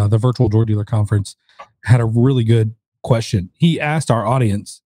McAllowicz at the virtual door dealer conference had a really good question. He asked our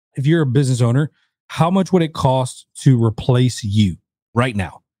audience, if you're a business owner, how much would it cost to replace you right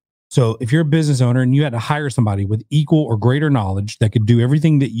now? So if you're a business owner and you had to hire somebody with equal or greater knowledge that could do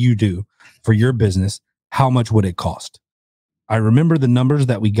everything that you do for your business, how much would it cost? I remember the numbers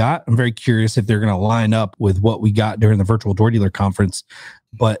that we got. I'm very curious if they're going to line up with what we got during the virtual door dealer conference.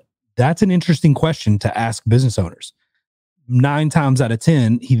 But that's an interesting question to ask business owners. 9 times out of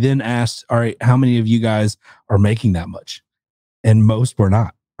 10, he then asked, all right, how many of you guys are making that much? And most were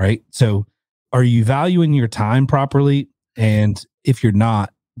not, right? So are you valuing your time properly? And if you're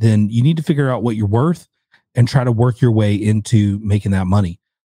not, then you need to figure out what you're worth and try to work your way into making that money,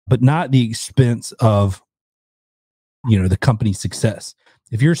 but not at the expense of the company's success.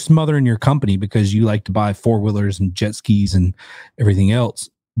 If you're smothering your company because you like to buy 4-wheelers and jet skis and everything else,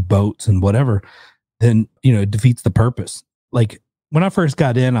 boats and whatever, then, it defeats the purpose. Like when I first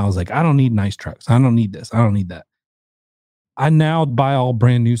got in, I was like, I don't need nice trucks. I don't need this. I don't need that. I now buy all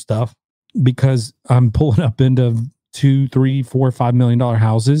brand new stuff because I'm pulling up into $2, $3, $4, $5 million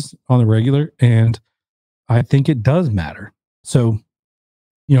houses on the regular. And I think it does matter. So,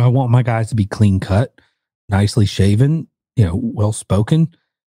 I want my guys to be clean cut, nicely shaven, well spoken.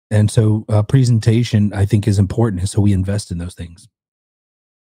 And so presentation, I think, is important. And so we invest in those things.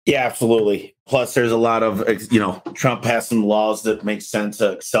 Yeah, absolutely. Plus, there's a lot of, Trump passed some laws that make sense,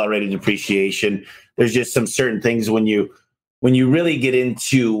 accelerated depreciation. There's just some certain things when you really get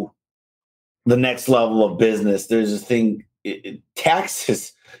into the next level of business, there's a thing,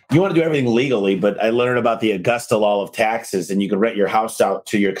 taxes. You want to do everything legally, but I learned about the Augusta law of taxes, and you can rent your house out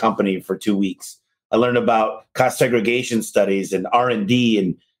to your company for 2 weeks. I learned about cost segregation studies and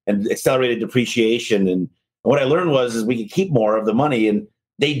R&D and accelerated depreciation. And what I learned is we could keep more of the money, and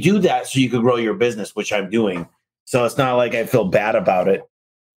they do that so you could grow your business, which I'm doing. So it's not like I feel bad about it.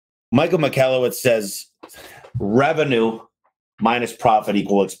 Michael McAllowicz says revenue minus profit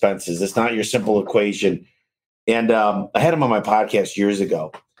equal expenses. It's not your simple equation. And I had him on my podcast years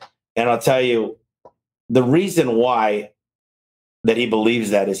ago. And I'll tell you, the reason why that he believes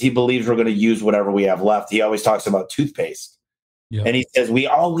that is he believes we're going to use whatever we have left. He always talks about toothpaste. Yep. And he says,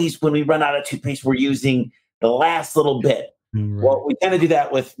 when we run out of toothpaste, we're using the last little bit. Right. Well, we kind of do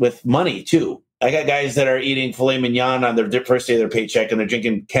that with money too. I got guys that are eating filet mignon on their first day of their paycheck, and they're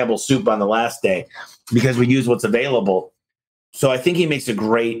drinking Campbell's soup on the last day because we use what's available. So I think he makes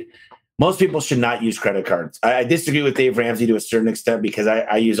most people should not use credit cards. I disagree with Dave Ramsey to a certain extent because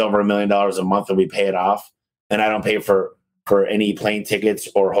I use over $1 million a month and we pay it off, and I don't pay for any plane tickets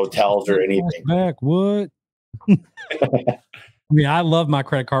or hotels or anything. Back what? I mean, I love my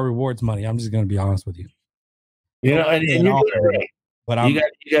credit card rewards money. I'm just going to be honest with you. And you're doing it right. But you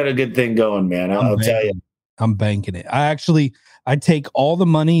got a good thing going, man. I'll tell you. I'm banking it. I take all the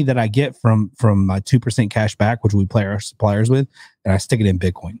money that I get from my 2% cash back, which we play our suppliers with, and I stick it in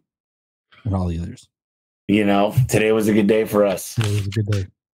Bitcoin and all the others. Today was a good day for us. It was a good day.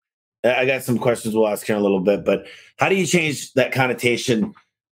 I got some questions we'll ask you in a little bit, but how do you change that connotation?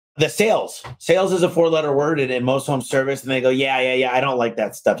 The sales is a 4-letter word in most home service, and they go, yeah, I don't like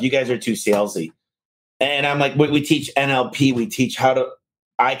that stuff. You guys are too salesy. And I'm like, we teach NLP. We teach how to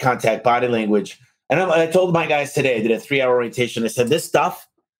eye contact, body language. And I told my guys today, I did a 3-hour orientation. I said, this stuff,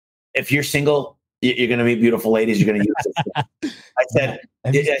 if you're single, you're going to meet beautiful ladies. You're going to use this. I said,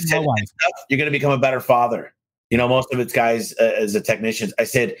 this stuff, you're going to become a better father. Most of it's guys as a technician. I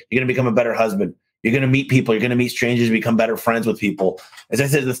said, you're going to become a better husband. You're going to meet people. You're going to meet strangers, become better friends with people. As I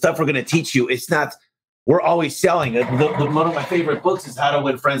said, the stuff we're going to teach you, it's not, we're always selling. One of my favorite books is How to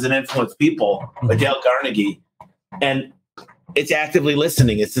Win Friends and Influence People by Dale Carnegie. And it's actively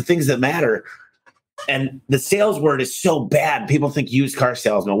listening. It's the things that matter. And the sales word is so bad. People think used car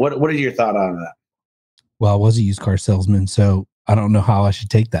salesman. What is your thought on that? Well, I was a used car salesman, so I don't know how I should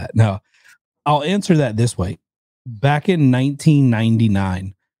take that. Now, I'll answer that this way. Back in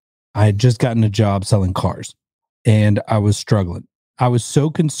 1999, I had just gotten a job selling cars, and I was struggling. I was so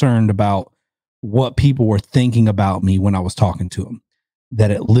concerned about what people were thinking about me when I was talking to them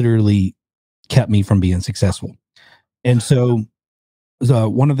that it literally kept me from being successful. And so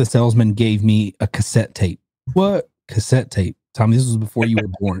one of the salesmen gave me a cassette tape. What? Cassette tape? Tommy, this was before you were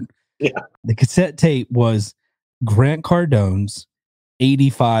born. Yeah. The cassette tape was Grant Cardone's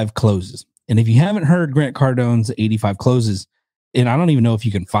 85 Closes. And if you haven't heard Grant Cardone's 85 Closes, and I don't even know if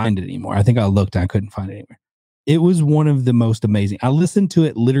you can find it anymore. I think I looked and I couldn't find it anywhere. It was one of the most amazing. I listened to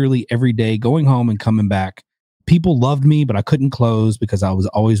it literally every day, going home and coming back. People loved me, but I couldn't close because I was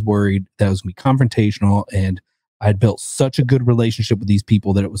always worried that it was going to be confrontational. And I had built such a good relationship with these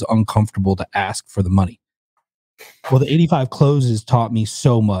people that it was uncomfortable to ask for the money. Well, the 85 Closes taught me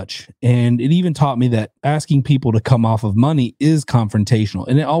so much. And it even taught me that asking people to come off of money is confrontational,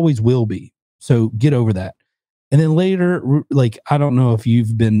 and it always will be. So get over that. And then later, like, I don't know if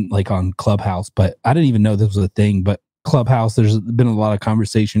you've been like on Clubhouse, but I didn't even know this was a thing. But Clubhouse, there's been a lot of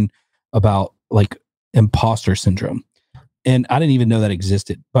conversation about like imposter syndrome. And I didn't even know that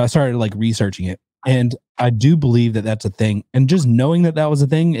existed, but I started like researching it. And I do believe that that's a thing. And just knowing that that was a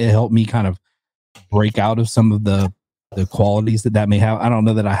thing, it helped me kind of break out of some of the qualities that may have. I don't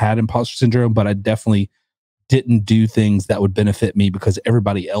know that I had imposter syndrome, but I definitely didn't do things that would benefit me because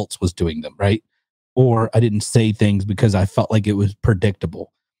everybody else was doing them, right? Or I didn't say things because I felt like it was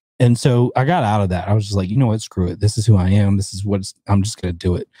predictable. And so I got out of that. I was just like, you know what, screw it. This is who I am. This is I'm just going to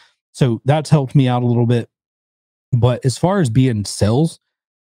do it. So that's helped me out a little bit. But as far as being sales,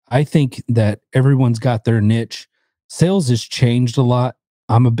 I think that everyone's got their niche. Sales has changed a lot.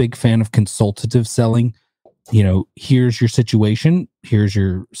 I'm a big fan of consultative selling. You know, here's your situation. Here's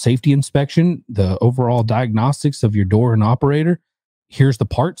your safety inspection, the overall diagnostics of your door and operator. Here's the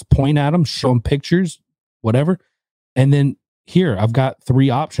parts, point at them, show them pictures, whatever. And then here, I've got 3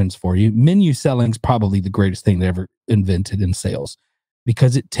 options for you. Menu selling is probably the greatest thing they ever invented in sales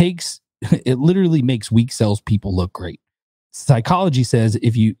because it literally makes weak salespeople look great. Psychology says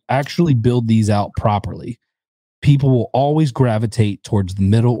if you actually build these out properly, people will always gravitate towards the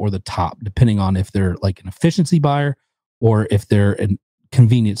middle or the top, depending on if they're like an efficiency buyer or if they're a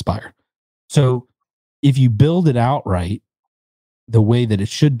convenience buyer. So if you build it out right, the way that it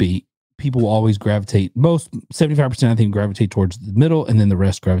should be, people will always gravitate. Most 75%, I think, gravitate towards the middle, and then the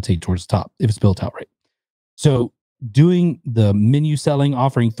rest gravitate towards the top if it's built out right. So doing the menu selling,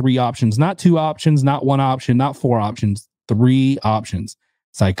 offering 3 options, not 2 options, not 1 option, not 4 options, 3 options.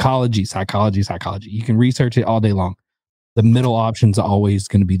 Psychology. You can research it all day long. The middle option's always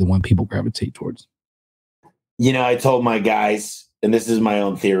going to be the one people gravitate towards. You know, I told my guys, and this is my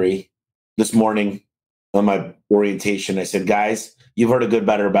own theory, this morning on my orientation, I said, guys, you've heard of good,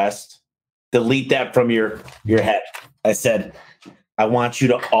 better, best. Delete that from your head. I said, I want you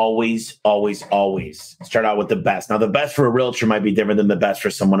to always start out with the best. Now, the best for a realtor might be different than the best for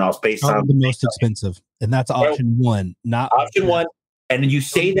someone else based on the most expensive. And that's option 1, not option 1. And you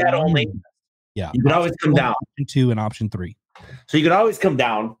say that only. Yeah. You can always come down. Option 2 and option 3. So you can always come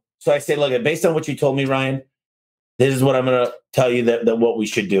down. So I say, look, based on what you told me, Ryan, this is what I'm going to tell you that what we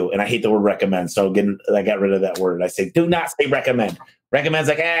should do. And I hate the word recommend. So again, I got rid of that word. I say, do not say recommend. Recommend's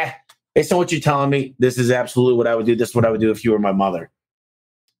like, based on what you're telling me, this is absolutely what I would do. This is what I would do if you were my mother.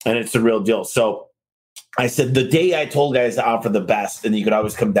 And it's the real deal. So I said, the day I told guys to offer the best and you could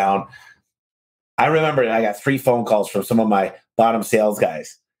always come down, I remember I got 3 phone calls from some of my bottom sales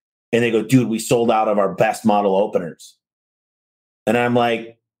guys. And they go, dude, we sold out of our best model openers. And I'm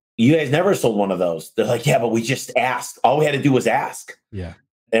like, you guys never sold one of those. They're like, yeah, but we just asked. All we had to do was ask. Yeah.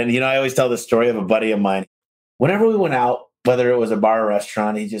 And, you know, I always tell the story of a buddy of mine. Whenever we went out, whether it was a bar or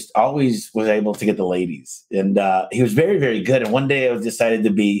restaurant, he just always was able to get the ladies. And he was very, very good. And one day I decided to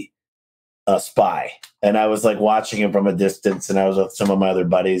be a spy. And I was like watching him from a distance. And I was with some of my other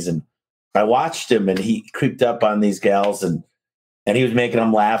buddies. And I watched him and he creeped up on these gals and he was making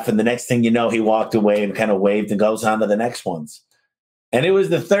them laugh. And the next thing you know, he walked away and kind of waved and goes on to the next ones. And it was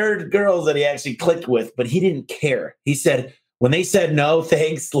the 3rd girls that he actually clicked with, but he didn't care. He said, when they said no,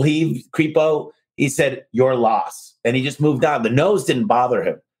 thanks, leave, creepo, he said, your loss. And he just moved on. The no's didn't bother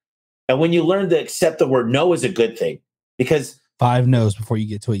him. And when you learn to accept the word no is a good thing, because 5 no's before you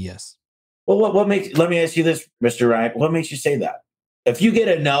get to a yes. Well, what makes, let me ask you this, Mr. Ryan, what makes you say that? If you get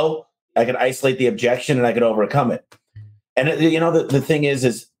a no, I can isolate the objection and I can overcome it. And the thing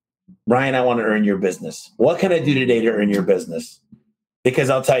is Ryan, I want to earn your business. What can I do today to earn your business? Because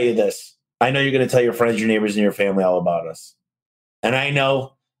I'll tell you this, I know you're going to tell your friends, your neighbors, and your family all about us. And I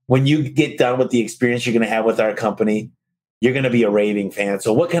know when you get done with the experience you're going to have with our company, you're going to be a raving fan.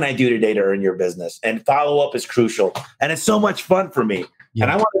 So what can I do today to earn your business? And follow up is crucial. And it's so much fun for me. Yeah.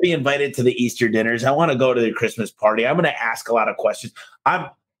 And I want to be invited to the Easter dinners. I want to go to the Christmas party. I'm going to ask a lot of questions. I'm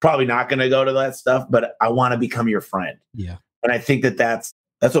probably not going to go to that stuff, but I want to become your friend. Yeah. And I think that's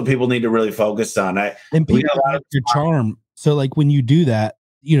what people need to really focus on. And people like your charm. So like when you do that,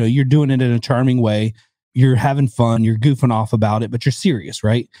 you're doing it in a charming way. You're having fun. You're goofing off about it, but you're serious,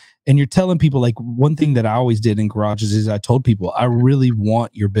 right? And you're telling people, like, one thing that I always did in garages is I told people, I really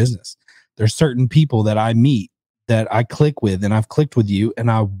want your business. There's certain people that I meet that I click with, and I've clicked with you,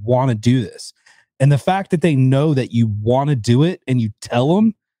 and I want to do this. And the fact that they know that you want to do it and you tell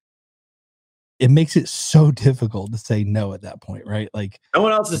them, it makes it so difficult to say no at that point, right? Like, no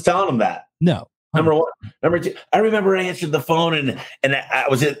one else is telling them that. No. Number one. Number two, I remember I answered the phone and I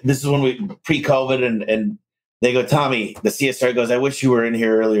was this is when we pre-COVID and they go, Tommy, the CSR goes, I wish you were in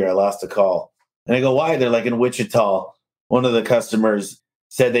here earlier. I lost a call. And I go, why? They're like, in Wichita, one of the customers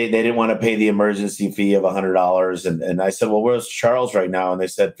said they didn't want to pay the emergency fee of $100. And I said, well, where's Charles right now? And they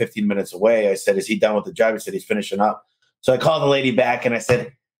said 15 minutes away. I said, is he done with the job? He said, he's finishing up. So I called the lady back and I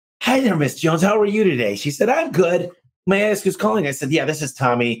said, hi there, Miss Jones. How are you today? She said, I'm good. May I ask who's calling? I said, yeah, this is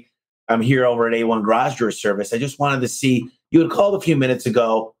Tommy. I'm here over at A1 Garage Door Service. I just wanted to see, you had called a few minutes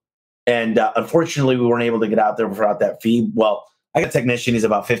ago, and unfortunately, we weren't able to get out there without that fee. Well, I got a technician. He's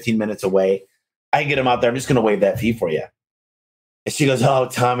about 15 minutes away. I can get him out there. I'm just going to waive that fee for you. And she goes, oh,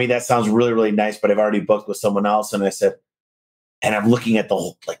 Tommy, that sounds really, really nice, but I've already booked with someone else. And I said, and I'm looking at the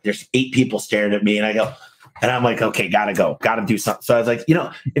whole, like, there's 8 people staring at me, and I go, and I'm like, okay, gotta go, gotta do something. So I was like,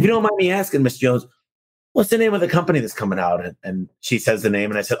 if you don't mind me asking, Miss Jones, what's the name of the company that's coming out? And she says the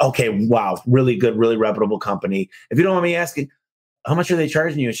name. And I said, okay, wow, really good, really reputable company. If you don't want me asking, how much are they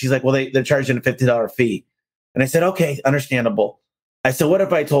charging you? And she's like, well, they're charging a $50 fee. And I said, okay, understandable. I said, what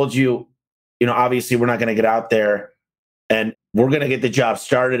if I told you, obviously we're not going to get out there and we're going to get the job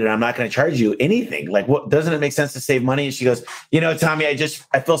started and I'm not going to charge you anything. Like, what, doesn't it make sense to save money? And she goes, Tommy,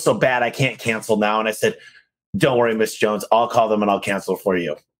 I feel so bad. I can't cancel now. And I said, don't worry, Miss Jones, I'll call them and I'll cancel for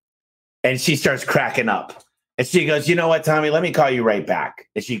you. And she starts cracking up. And she goes, you know what, Tommy, let me call you right back.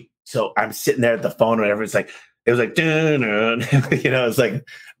 And so I'm sitting there at the phone and everyone's like, it was like, it's like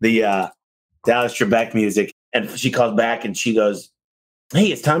the Dallas Trebek music. And she calls back and she goes,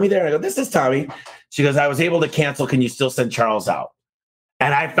 hey, is Tommy there? And I go, this is Tommy. She goes, I was able to cancel. Can you still send Charles out?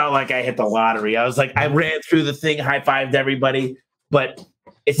 And I felt like I hit the lottery. I was like, I ran through the thing, high-fived everybody, but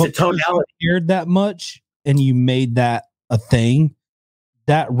it's the tonality. You cared that much and you made that a thing.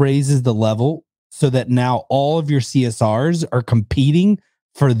 That raises the level so that now all of your CSRs are competing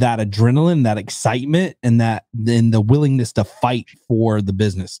for that adrenaline, that excitement, and the willingness to fight for the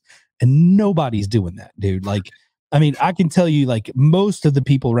business. And nobody's doing that, dude. Like, I mean, I can tell you, like, most of the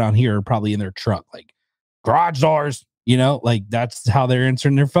people around here are probably in their truck, like garage doors, like that's how they're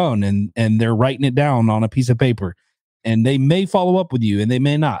answering their phone and they're writing it down on a piece of paper. And they may follow up with you and they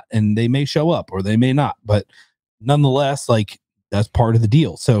may not, and they may show up or they may not, but nonetheless, like, that's part of the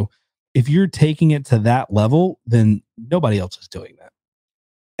deal. So if you're taking it to that level, then nobody else is doing that.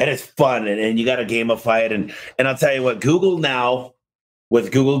 And it's fun and you got to gamify it. And I'll tell you what, Google now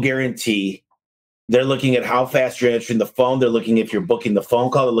with Google Guarantee, they're looking at how fast you're answering the phone. They're looking if you're booking the phone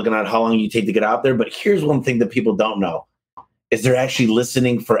call. They're looking at how long you take to get out there. But here's one thing that people don't know is they're actually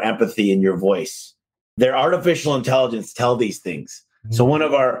listening for empathy in your voice. Their artificial intelligence tell these things. So one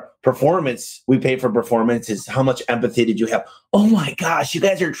of our performance, we pay for performance, is how much empathy did you have? Oh my gosh, you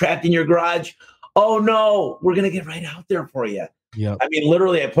guys are trapped in your garage. Oh no, we're going to get right out there for you. Yeah. I mean,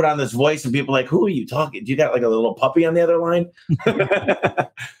 literally I put on this voice and people are like, who are you talking? Do you got like a little puppy on the other line?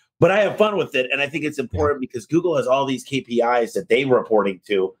 But I have fun with it. And I think it's important because Google has all these KPIs that they're reporting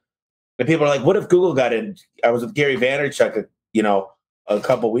to. And people are like, what if Google got in? I was with Gary Vaynerchuk, a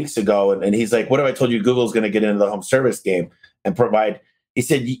couple of weeks ago. And he's like, what if I told you Google's going to get into the home service game and provide? He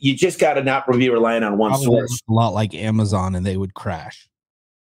said, you just got to not be relying on one source. A lot like Amazon, and they would crash.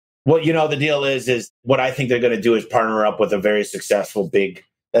 Well, the deal is what I think they're going to do is partner up with a very successful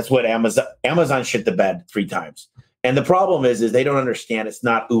that's what Amazon shit the bed 3 times. And the problem is they don't understand it's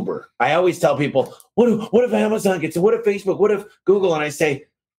not Uber. I always tell people, what if Amazon gets it? What if Facebook? What if Google? And I say,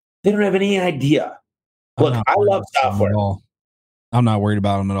 they don't have any idea. Look, I love software. I'm not worried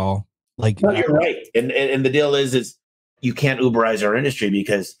about them at all. Like, no, you're right. And the deal is you can't Uberize our industry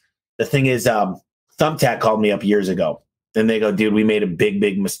because the thing is, Thumbtack called me up years ago. And they go, dude, we made a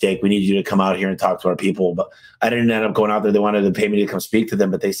big mistake. We need you to come out here and talk to our people. But I didn't end up going out there. They wanted to pay me to come speak to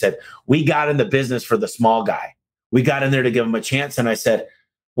them. But they said, we got in the business for the small guy. We got in there to give him a chance. And I said,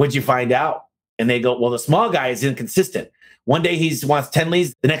 what'd you find out? And they go, well, the small guy is inconsistent. One day he wants 10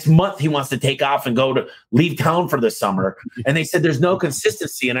 leads. The next month he wants to take off and leave town for the summer. And they said, there's no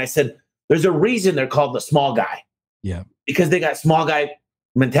consistency. And I said, there's a reason they're called the small guy. Yeah. Because they got small guy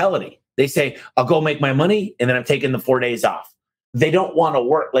mentality. They say, I'll go make my money, and then I'm taking the 4 days off. They don't want to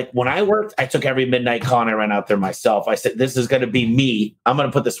work. Like when I worked, I took every midnight call and I ran out there myself. I said, this is going to be me. I'm going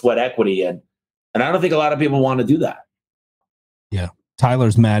to put the sweat equity in. And I don't think a lot of people want to do that. Yeah.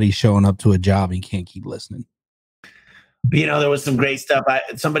 Tyler's mad he's showing up to a job. He can't keep listening. You know, there was some great stuff.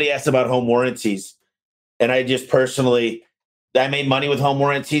 Somebody asked about home warranties. And I just personally, I made money with home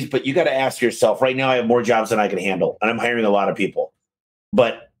warranties, but you got to ask yourself, right now I have more jobs than I can handle. And I'm hiring a lot of people.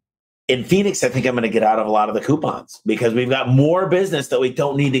 But in Phoenix, I think I'm going to get out of a lot of the coupons because we've got more business that we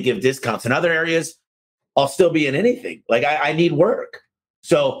don't need to give discounts. In other areas, I'll still be in anything. Like I need work.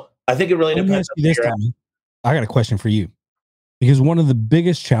 So I think it really depends. I got a question for you. Because one of the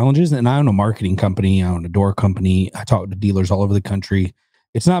biggest challenges, and I own a marketing company, I own a door company, I talk to dealers all over the country.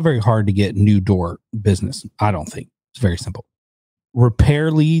 It's not very hard to get new door business. I don't think. It's very simple. Repair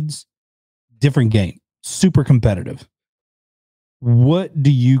leads, different game, super competitive. What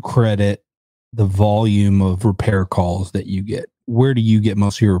do you credit the volume of repair calls that you get? Where do you get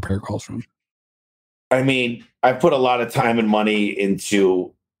most of your repair calls from? I mean, I put a lot of time and money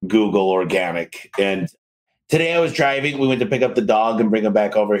into Google organic. And today I was driving. We went to pick up the dog and bring him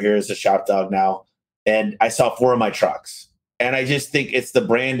back over here as a shop dog now. And I saw 4 of my trucks. And I just think it's the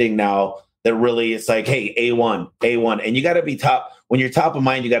branding now that really it's like, hey, A1. And you got to be top. When you're top of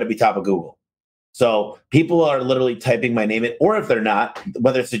mind, you got to be top of Google. So people are literally typing my name in, or if they're not,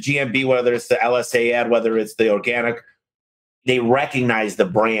 whether it's the GMB, whether it's the LSA ad, whether it's the organic, they recognize the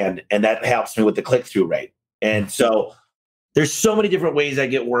brand, and that helps me with the click-through rate. And so there's so many different ways I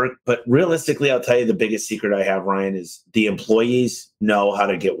get work, but realistically, I'll tell you the biggest secret I have, Ryan, is the employees know how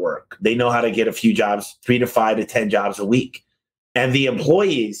to get work. They know how to get a few jobs, 3 to 5 to 10 jobs a week. And the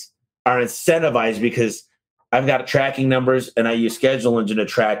employees are incentivized because I've got tracking numbers and I use Schedule Engine to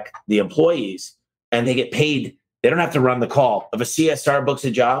track the employees. And they get paid. They don't have to run the call. If a CSR books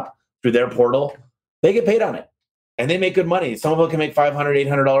a job through their portal, they get paid on it. And they make good money. Some of them can make $500,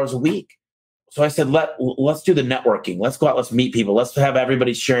 $800 a week. So I said, let's do the networking. Let's go out. Let's meet people. Let's have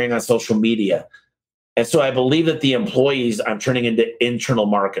everybody sharing on social media. And so I believe that the employees I'm turning into internal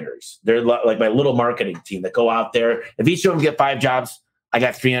marketers. They're like my little marketing team that go out there. If each of them get 5 jobs, I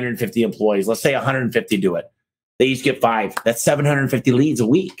got 350 employees. Let's say 150 do it. They each get 5. That's 750 leads a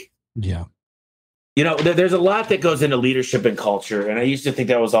week. Yeah. You know, there's a lot that goes into leadership and culture. And I used to think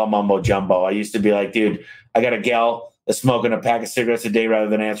that was all mumbo jumbo. I used to be like, dude, I got a gal that's smoking a pack of cigarettes a day rather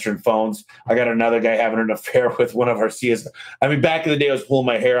than answering phones. I got another guy having an affair with one of our CS. I mean, back in the day, I was pulling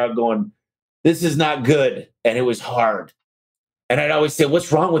my hair out going, this is not good. And it was hard. And I'd always say,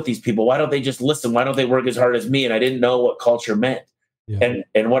 what's wrong with these people? Why don't they just listen? Why don't they work as hard as me? And I didn't know what culture meant. Yeah.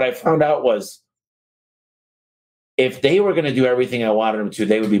 And what I found out was if they were going to do everything I wanted them to,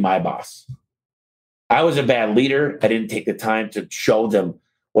 they would be my boss. I was a bad leader. I didn't take the time to show them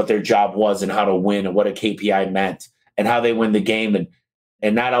what their job was and how to win and what a KPI meant and how they win the game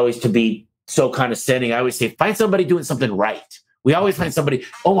and not always to be so condescending. I always say, find somebody doing something right. We always find somebody,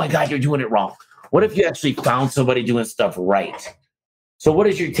 oh my God, you're doing it wrong. What if you actually found somebody doing stuff right? So what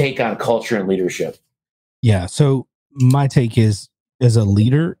is your take on culture and leadership? Yeah. So my take is, as a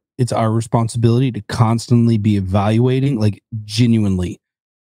leader, it's our responsibility to constantly be evaluating, like genuinely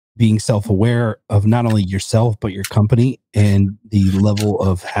being self-aware of not only yourself, but your company and the level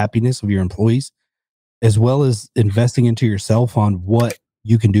of happiness of your employees, as well as investing into yourself on what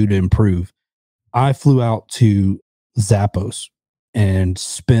you can do to improve. I flew out to Zappos and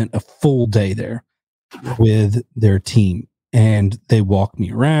spent a full day there with their team, and they walked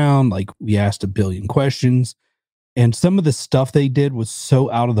me around. Like, we asked a billion questions, and some of the stuff they did was so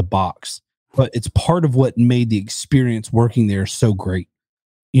out of the box, but it's part of what made the experience working there so great.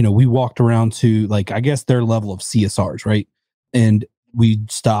 You know, we walked around to, like, I guess their level of CSRs, right? And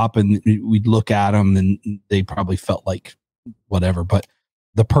we'd stop and we'd look at them, and they probably felt like whatever. But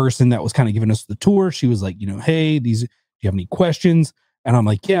the person that was kind of giving us the tour, she was like, you know, hey, do you have any questions? And I'm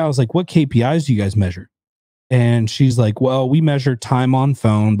like, yeah. I was like, what KPIs do you guys measure? And she's like, well, we measure time on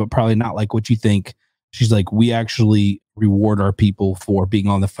phone, but probably not like what you think. She's like, we actually reward our people for being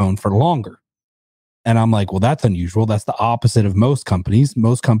on the phone for longer. And I'm like, well, that's unusual. That's the opposite of most companies.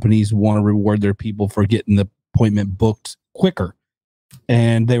 Most companies want to reward their people for getting the appointment booked quicker.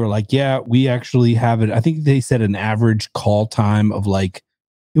 And they were like, yeah, we actually have it. I think they said an average call time of like,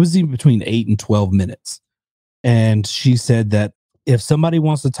 it was even between 8 and 12 minutes. And she said that if somebody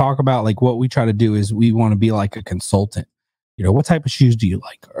wants to talk about like what we try to do is we want to be like a consultant. You know, what type of shoes do you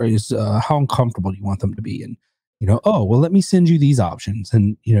like? Or how uncomfortable do you want them to be? And, you know, oh, well, let me send you these options.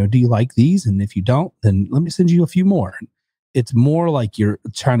 And, you know, do you like these? And if you don't, then let me send you a few more. It's more like you're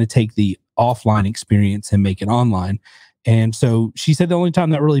trying to take the offline experience and make it online. And so she said the only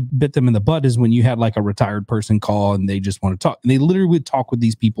time that really bit them in the butt is when you had like a retired person call and they just want to talk. And they literally would talk with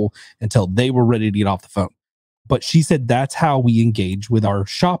these people until they were ready to get off the phone. But she said that's how we engage with our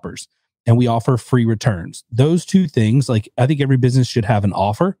shoppers, and we offer free returns. Those two things, like I think every business should have an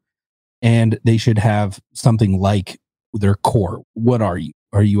offer, and they should have something like their core. What are you?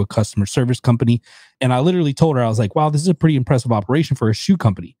 Are you a customer service company? And I literally told her, I was like, wow, this is a pretty impressive operation for a shoe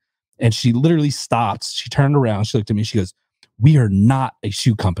company. And she literally stopped. She turned around. She looked at me. She goes, we are not a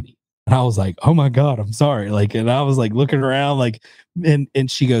shoe company. And I was like, oh my God, I'm sorry. Like, and I was like looking around like, and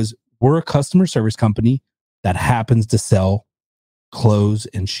she goes, we're a customer service company that happens to sell clothes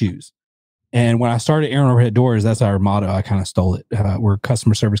and shoes. And when I started Aaron Overhead Doors, that's our motto. I kind of stole it. We're a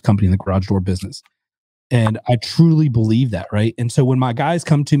customer service company in the garage door business. And I truly believe that, right? And so when my guys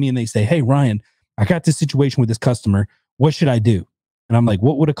come to me and they say, hey, Ryan, I got this situation with this customer. What should I do? And I'm like,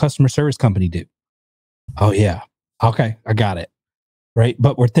 what would a customer service company do? Oh, yeah. Okay, I got it. Right.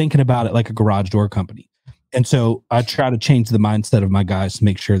 But we're thinking about it like a garage door company. And so I try to change the mindset of my guys to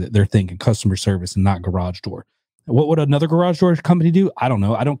make sure that they're thinking customer service and not garage door. What would another garage door company do? I don't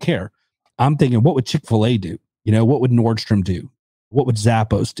know. I don't care. I'm thinking, what would Chick-fil-A do? You know, what would Nordstrom do? What would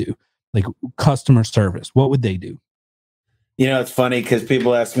Zappos do? Like customer service, what would they do? You know, it's funny because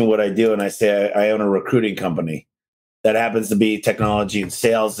people ask me what I do, and I say I own a recruiting company that happens to be technology and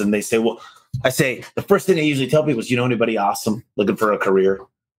sales. And they say, well, I say the first thing I usually tell people is, you know anybody awesome looking for a career?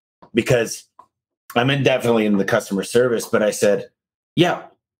 Because I'm definitely in the customer service, but I said, yeah,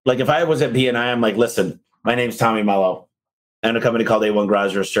 like if I was at BNI, I'm like, listen, my name's Tommy Mello. I own a company called A1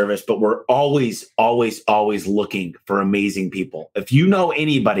 Garage Door Service, but we're always looking for amazing people. If you know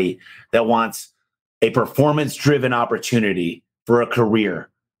anybody that wants a performance-driven opportunity for a career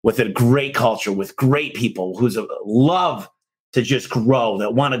with a great culture, with great people who's love to just grow,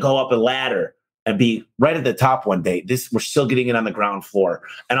 that want to go up a ladder and be right at the top one day, we're still getting it on the ground floor.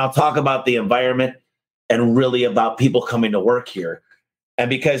 And I'll talk about the environment and really about people coming to work here. And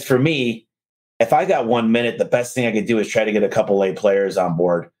because for me, if I got 1 minute, the best thing I could do is try to get a couple A players on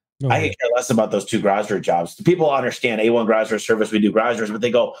board. Okay. I could care less about those 2 garage door jobs. The people understand A1 Garage Door Service, we do garage doors, but they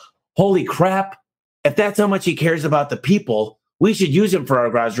go, holy crap, if that's how much he cares about the people, we should use him for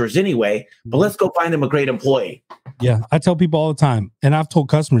our garage doors anyway, but let's go find him a great employee. Yeah, I tell people all the time, and I've told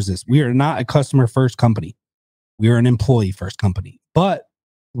customers this, we are not a customer first company. We are an employee first company. But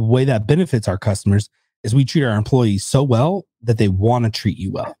the way that benefits our customers is we treat our employees so well that they want to treat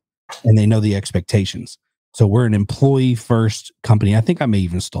you well. And they know the expectations. So we're an employee first company. I think I may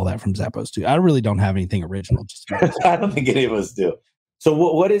even stole that from Zappos too. I really don't have anything original. I don't think any of us do. So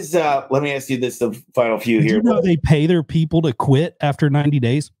what is, let me ask you this, the final few here. You know they pay their people to quit after 90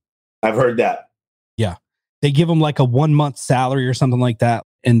 days? I've heard that. Yeah. They give them like a 1 month salary or something like that.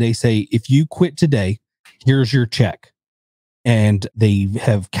 And they say, if you quit today, here's your check. And they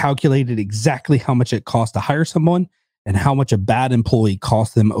have calculated exactly how much it costs to hire someone and how much a bad employee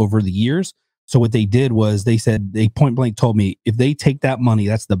cost them over the years. So what they did was they said, they point blank told me, if they take that money,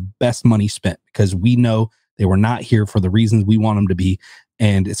 that's the best money spent because we know they were not here for the reasons we want them to be.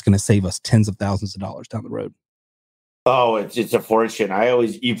 And it's going to save us tens of thousands of dollars down the road. Oh, it's a fortune.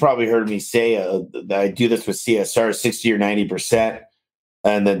 You probably heard me say that I do this with CSR, 60 or 90%,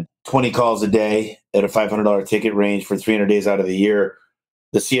 and then 20 calls a day at a $500 ticket range for 300 days out of the year.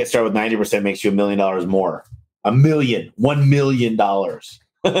 The CSR with 90% makes you $1 million more. $1 million.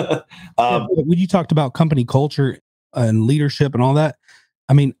 When you talked about company culture and leadership and all that,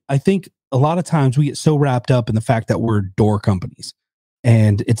 I mean, I think a lot of times we get so wrapped up in the fact that we're door companies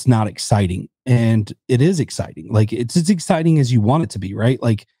and it's not exciting. And it is exciting. Like it's as exciting as you want it to be, right?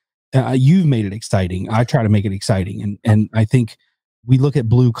 Like you've made it exciting. I try to make it exciting. And I think we look at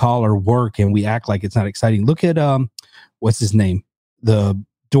blue collar work and we act like it's not exciting. Look at, what's his name? The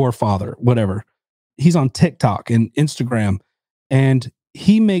door father, whatever. He's on TikTok and Instagram, and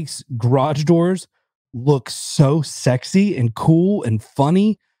he makes garage doors look so sexy and cool and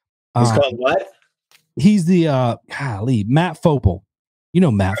funny. He's called what? He's the Matt Fopel. You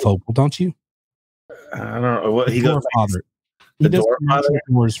know Matt Fopel, don't you? I don't know what he goes. Father. He does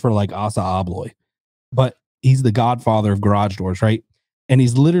doors for like Asa Abloy, but he's the godfather of garage doors, right? And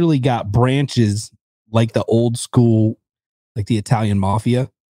he's literally got branches like the old school like the Italian mafia.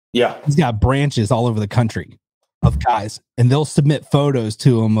 Yeah. He's got branches all over the country of guys, and they'll submit photos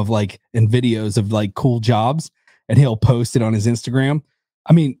to him of like, and videos of like cool jobs, and he'll post it on his Instagram.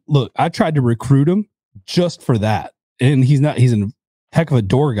 I mean, look, I tried to recruit him just for that. And he's a heck of a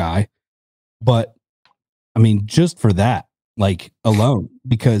door guy, but I mean, just for that, like alone,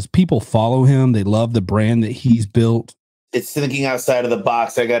 because people follow him. They love the brand that he's built. It's thinking outside of the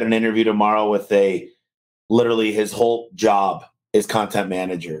box. I got an interview tomorrow with literally his whole job is content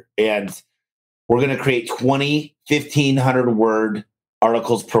manager. And we're going to create 1,500 word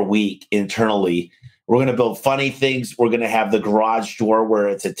articles per week internally. We're going to build funny things. We're going to have the garage door where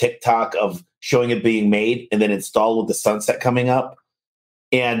it's a TikTok of showing it being made and then installed with the sunset coming up.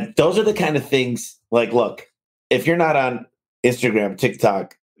 And those are the kind of things like, look, if you're not on Instagram,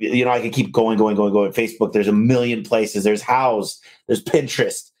 TikTok, I can keep going. Facebook, there's a million places. There's House, there's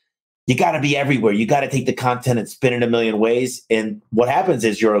Pinterest. You got to be everywhere. You got to take the content and spin it a million ways. And what happens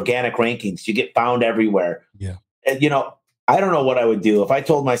is your organic rankings, you get found everywhere. Yeah. And, I don't know what I would do if I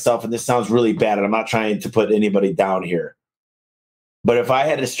told myself, and this sounds really bad, and I'm not trying to put anybody down here, but if I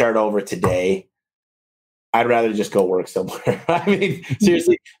had to start over today, I'd rather just go work somewhere. I mean,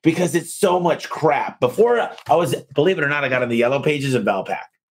 seriously, because it's so much crap. Before believe it or not, I got on the yellow pages of Valpak,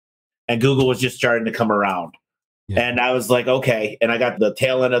 and Google was just starting to come around. Yeah. And I was like, okay. And I got the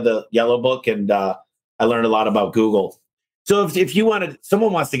tail end of the yellow book, and I learned a lot about Google. So if you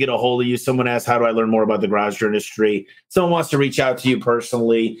someone wants to get a hold of you, someone asks, how do I learn more about the garage door industry? Someone wants to reach out to you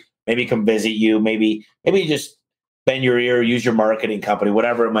personally, maybe come visit you, maybe just bend your ear, use your marketing company,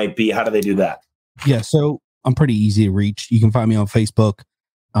 whatever it might be. How do they do that? Yeah. So I'm pretty easy to reach. You can find me on Facebook.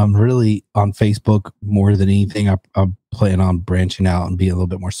 I'm really on Facebook more than anything. I plan on branching out and being a little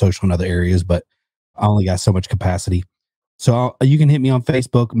bit more social in other areas, but I only got so much capacity. So you can hit me on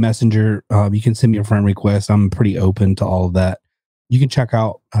Facebook Messenger. You can send me a friend request. I'm pretty open to all of that. You can check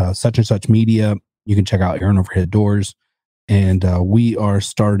out such and such media. You can check out Aaron Overhead Doors. And we are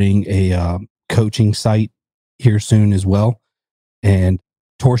starting a coaching site here soon as well. And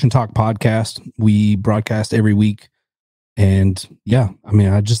Torsion Talk Podcast, we broadcast every week. And yeah, I mean,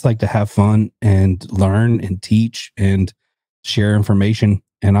 I just like to have fun and learn and teach and share information.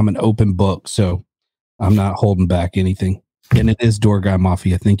 And I'm an open book, so I'm not holding back anything. And it is Door Guy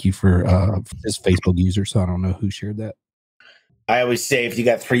Mafia. Thank you for this Facebook user. So I don't know who shared that. I always say if you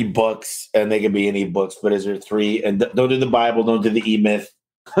got 3 books, and they can be any books, but is there 3? And don't do the Bible, don't do the E-Myth.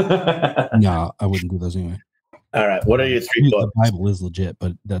 No, I wouldn't do those anyway. All right. What are your 3 books? The Bible is legit,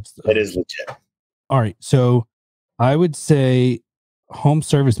 but it is legit. All right. So I would say Home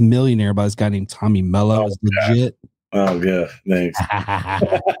Service Millionaire by this guy named Tommy Mello is legit. Oh, good. Thanks.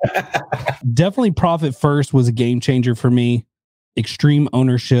 Definitely Profit First was a game changer for me. Extreme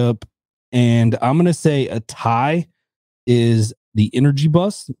Ownership. And I'm going to say a tie is the Energy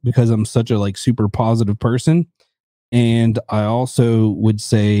Bus, because I'm such a super positive person. And I also would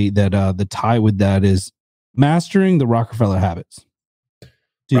say that the tie with that is Mastering the Rockefeller Habits.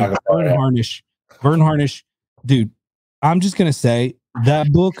 Dude, Vern Harnish, dude, I'm just going to say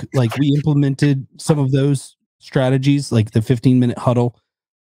that book, we implemented some of those strategies, like the 15-minute huddle.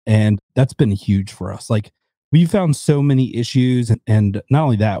 And that's been huge for us. We found so many issues, and not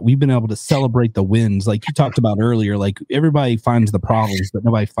only that, we've been able to celebrate the wins. Like you talked about earlier, everybody finds the problems, but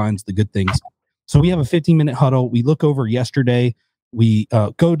nobody finds the good things. So we have a 15-minute huddle. We look over yesterday. We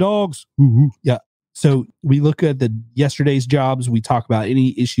go Dogs. Woo-hoo. Yeah. So we look at the yesterday's jobs. We talk about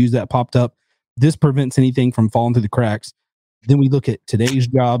any issues that popped up. This prevents anything from falling through the cracks. Then we look at today's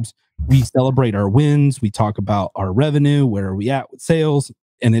jobs. We celebrate our wins. We talk about our revenue. Where are we at with sales?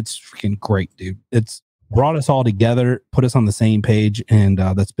 And it's freaking great, dude. It's brought us all together, put us on the same page. And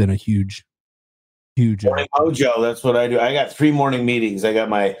that's been a huge morning mojo. That's what I do. I got 3 morning meetings. I got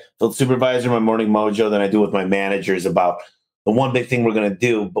my field supervisor, my morning mojo. Then I do with my managers about the one big thing we're going to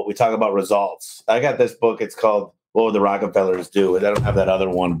do, but we talk about results. I got this book. It's called What Would the Rockefellers Do? I don't have that other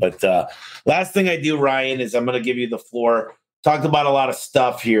one. But last thing I do, Ryan, is I'm going to give you the floor. Talked about a lot of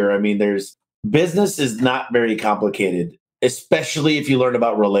stuff here. I mean, business is not very complicated, especially if you learn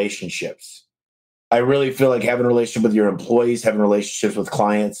about relationships. I really feel like having a relationship with your employees, having relationships with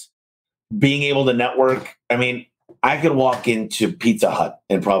clients, being able to network. I mean, I could walk into Pizza Hut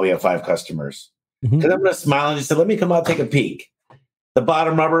and probably have 5 customers. Because I'm going to smile and just say, let me come out, take a peek. The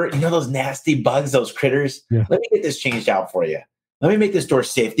bottom rubber, those nasty bugs, those critters. Yeah. Let me get this changed out for you. Let me make this door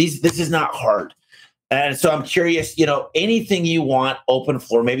safe. This is not hard. And so I'm curious, anything you want, open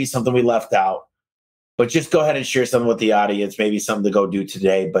floor, maybe something we left out, but just go ahead and share something with the audience, maybe something to go do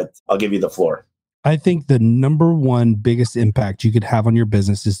today, but I'll give you the floor. I think the number one biggest impact you could have on your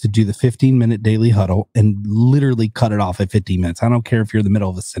business is to do the 15-minute daily huddle and literally cut it off at 15 minutes. I don't care if you're in the middle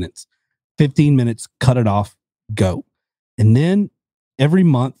of a sentence. 15 minutes, cut it off, go. And then every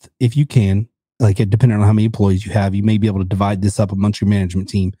month, if you can, like depending on how many employees you have, you may be able to divide this up amongst your management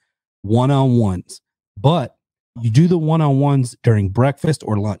team, one-on-ones. But you do the one-on-ones during breakfast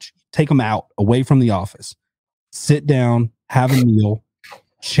or lunch. Take them out, away from the office. Sit down, have a meal,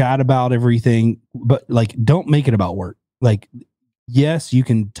 chat about everything, but like, don't make it about work. Like, yes, you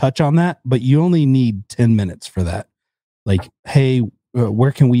can touch on that, but you only need 10 minutes for that. Like, hey,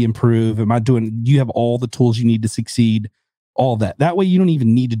 where can we improve? Do you have all the tools you need to succeed? All that. That way you don't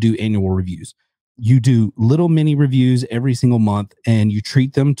even need to do annual reviews. You do little mini reviews every single month and you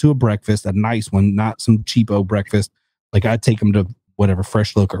treat them to a breakfast, a nice one, not some cheapo breakfast. Like I take them to whatever,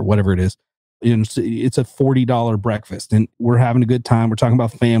 Fresh Look or whatever it is. It's a $40 breakfast and we're having a good time. We're talking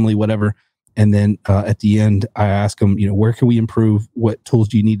about family, whatever. And then at the end, I ask them, where can we improve? What tools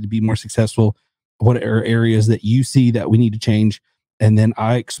do you need to be more successful? What are areas that you see that we need to change? And then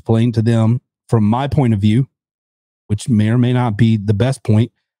I explain to them from my point of view, which may or may not be the best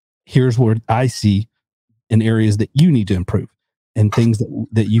point. Here's what I see in areas that you need to improve and things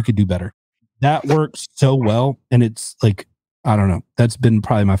that you could do better. That works so well. And it's like, I don't know. That's been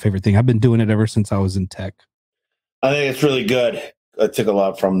probably my favorite thing. I've been doing it ever since I was in tech. I think it's really good. I took a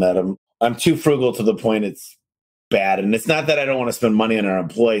lot from that. I'm too frugal to the point it's bad. And it's not that I don't want to spend money on our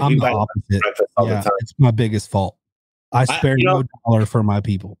employees. I'm the opposite. All the time. It's my biggest fault. I spare no dollar for my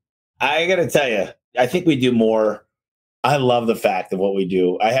people. I got to tell you, I think we do more. I love the fact of what we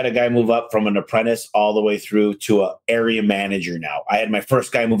do. I had a guy move up from an apprentice all the way through to an area manager now. I had my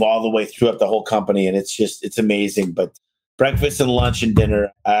first guy move all the way through up the whole company, and it's amazing. But breakfast and lunch and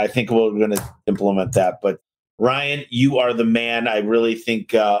dinner, I think we're going to implement that. But Ryan, you are the man. I really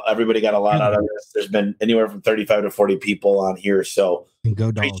think everybody got a lot out of this. There's been anywhere from 35 to 40 people on here. So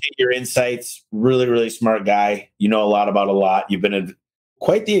appreciate your insights. Really, really smart guy. You know a lot about a lot. You've been in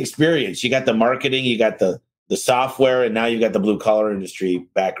quite the experience. You got the marketing, you got the software, and now you've got the blue collar industry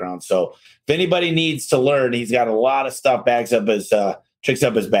background. So if anybody needs to learn, he's got a lot of stuff tricks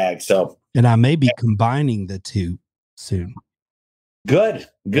up his bag. So, and I may be combining the two soon. Good.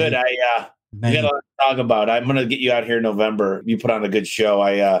 We got a lot to talk about. I'm going to get you out here in November. You put on a good show.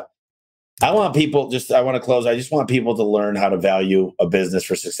 I want people I want to close. I just want people to learn how to value a business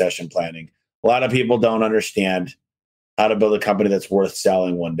for succession planning. A lot of people don't understand how to build a company that's worth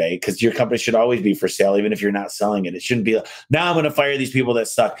selling one day, because your company should always be for sale, even if you're not selling it. It shouldn't be, now I'm going to fire these people that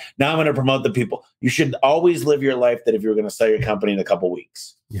suck. Now I'm going to promote the people. You should always live your life that if you're going to sell your company in a couple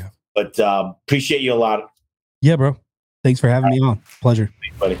weeks. Yeah. But appreciate you a lot. Yeah, bro. Thanks for having me on. Pleasure.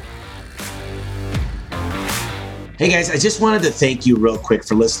 Thanks, buddy. Hey guys, I just wanted to thank you real quick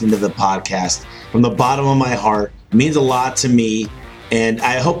for listening to the podcast. From the bottom of my heart, it means a lot to me. And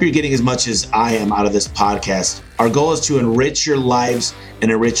I hope you're getting as much as I am out of this podcast. Our goal is to enrich your lives and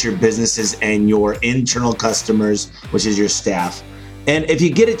enrich your businesses and your internal customers, which is your staff. And if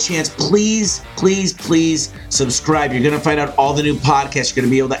you get a chance, please, please, please subscribe. You're going to find out all the new podcasts. You're going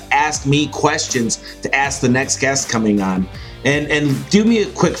to be able to ask me questions to ask the next guest coming on. And do me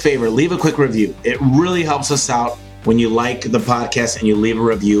a quick favor, leave a quick review. It really helps us out when you like the podcast and you leave a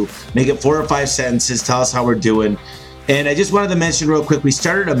review. Make it 4 or 5 sentences. Tell us how we're doing. And I just wanted to mention real quick, we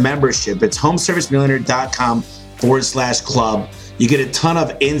started a membership. It's homeservicemillionaire.com/club. You get a ton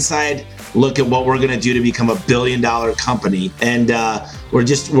of inside look at what we're going to do to become $1 billion company. And we're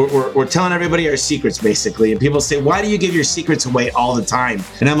telling everybody our secrets, basically. And people say, why do you give your secrets away all the time?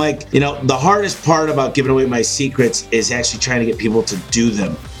 And I'm like, the hardest part about giving away my secrets is actually trying to get people to do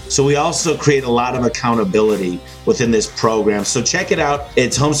them. So we also create a lot of accountability within this program. So check it out.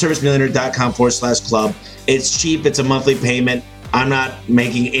 It's homeservicemillionaire.com/club. It's cheap. It's a monthly payment. I'm not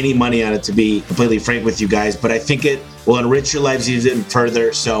making any money on it, to be completely frank with you guys, but I think it will enrich your lives even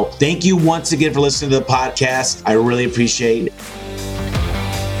further. So thank you once again for listening to the podcast. I really appreciate it.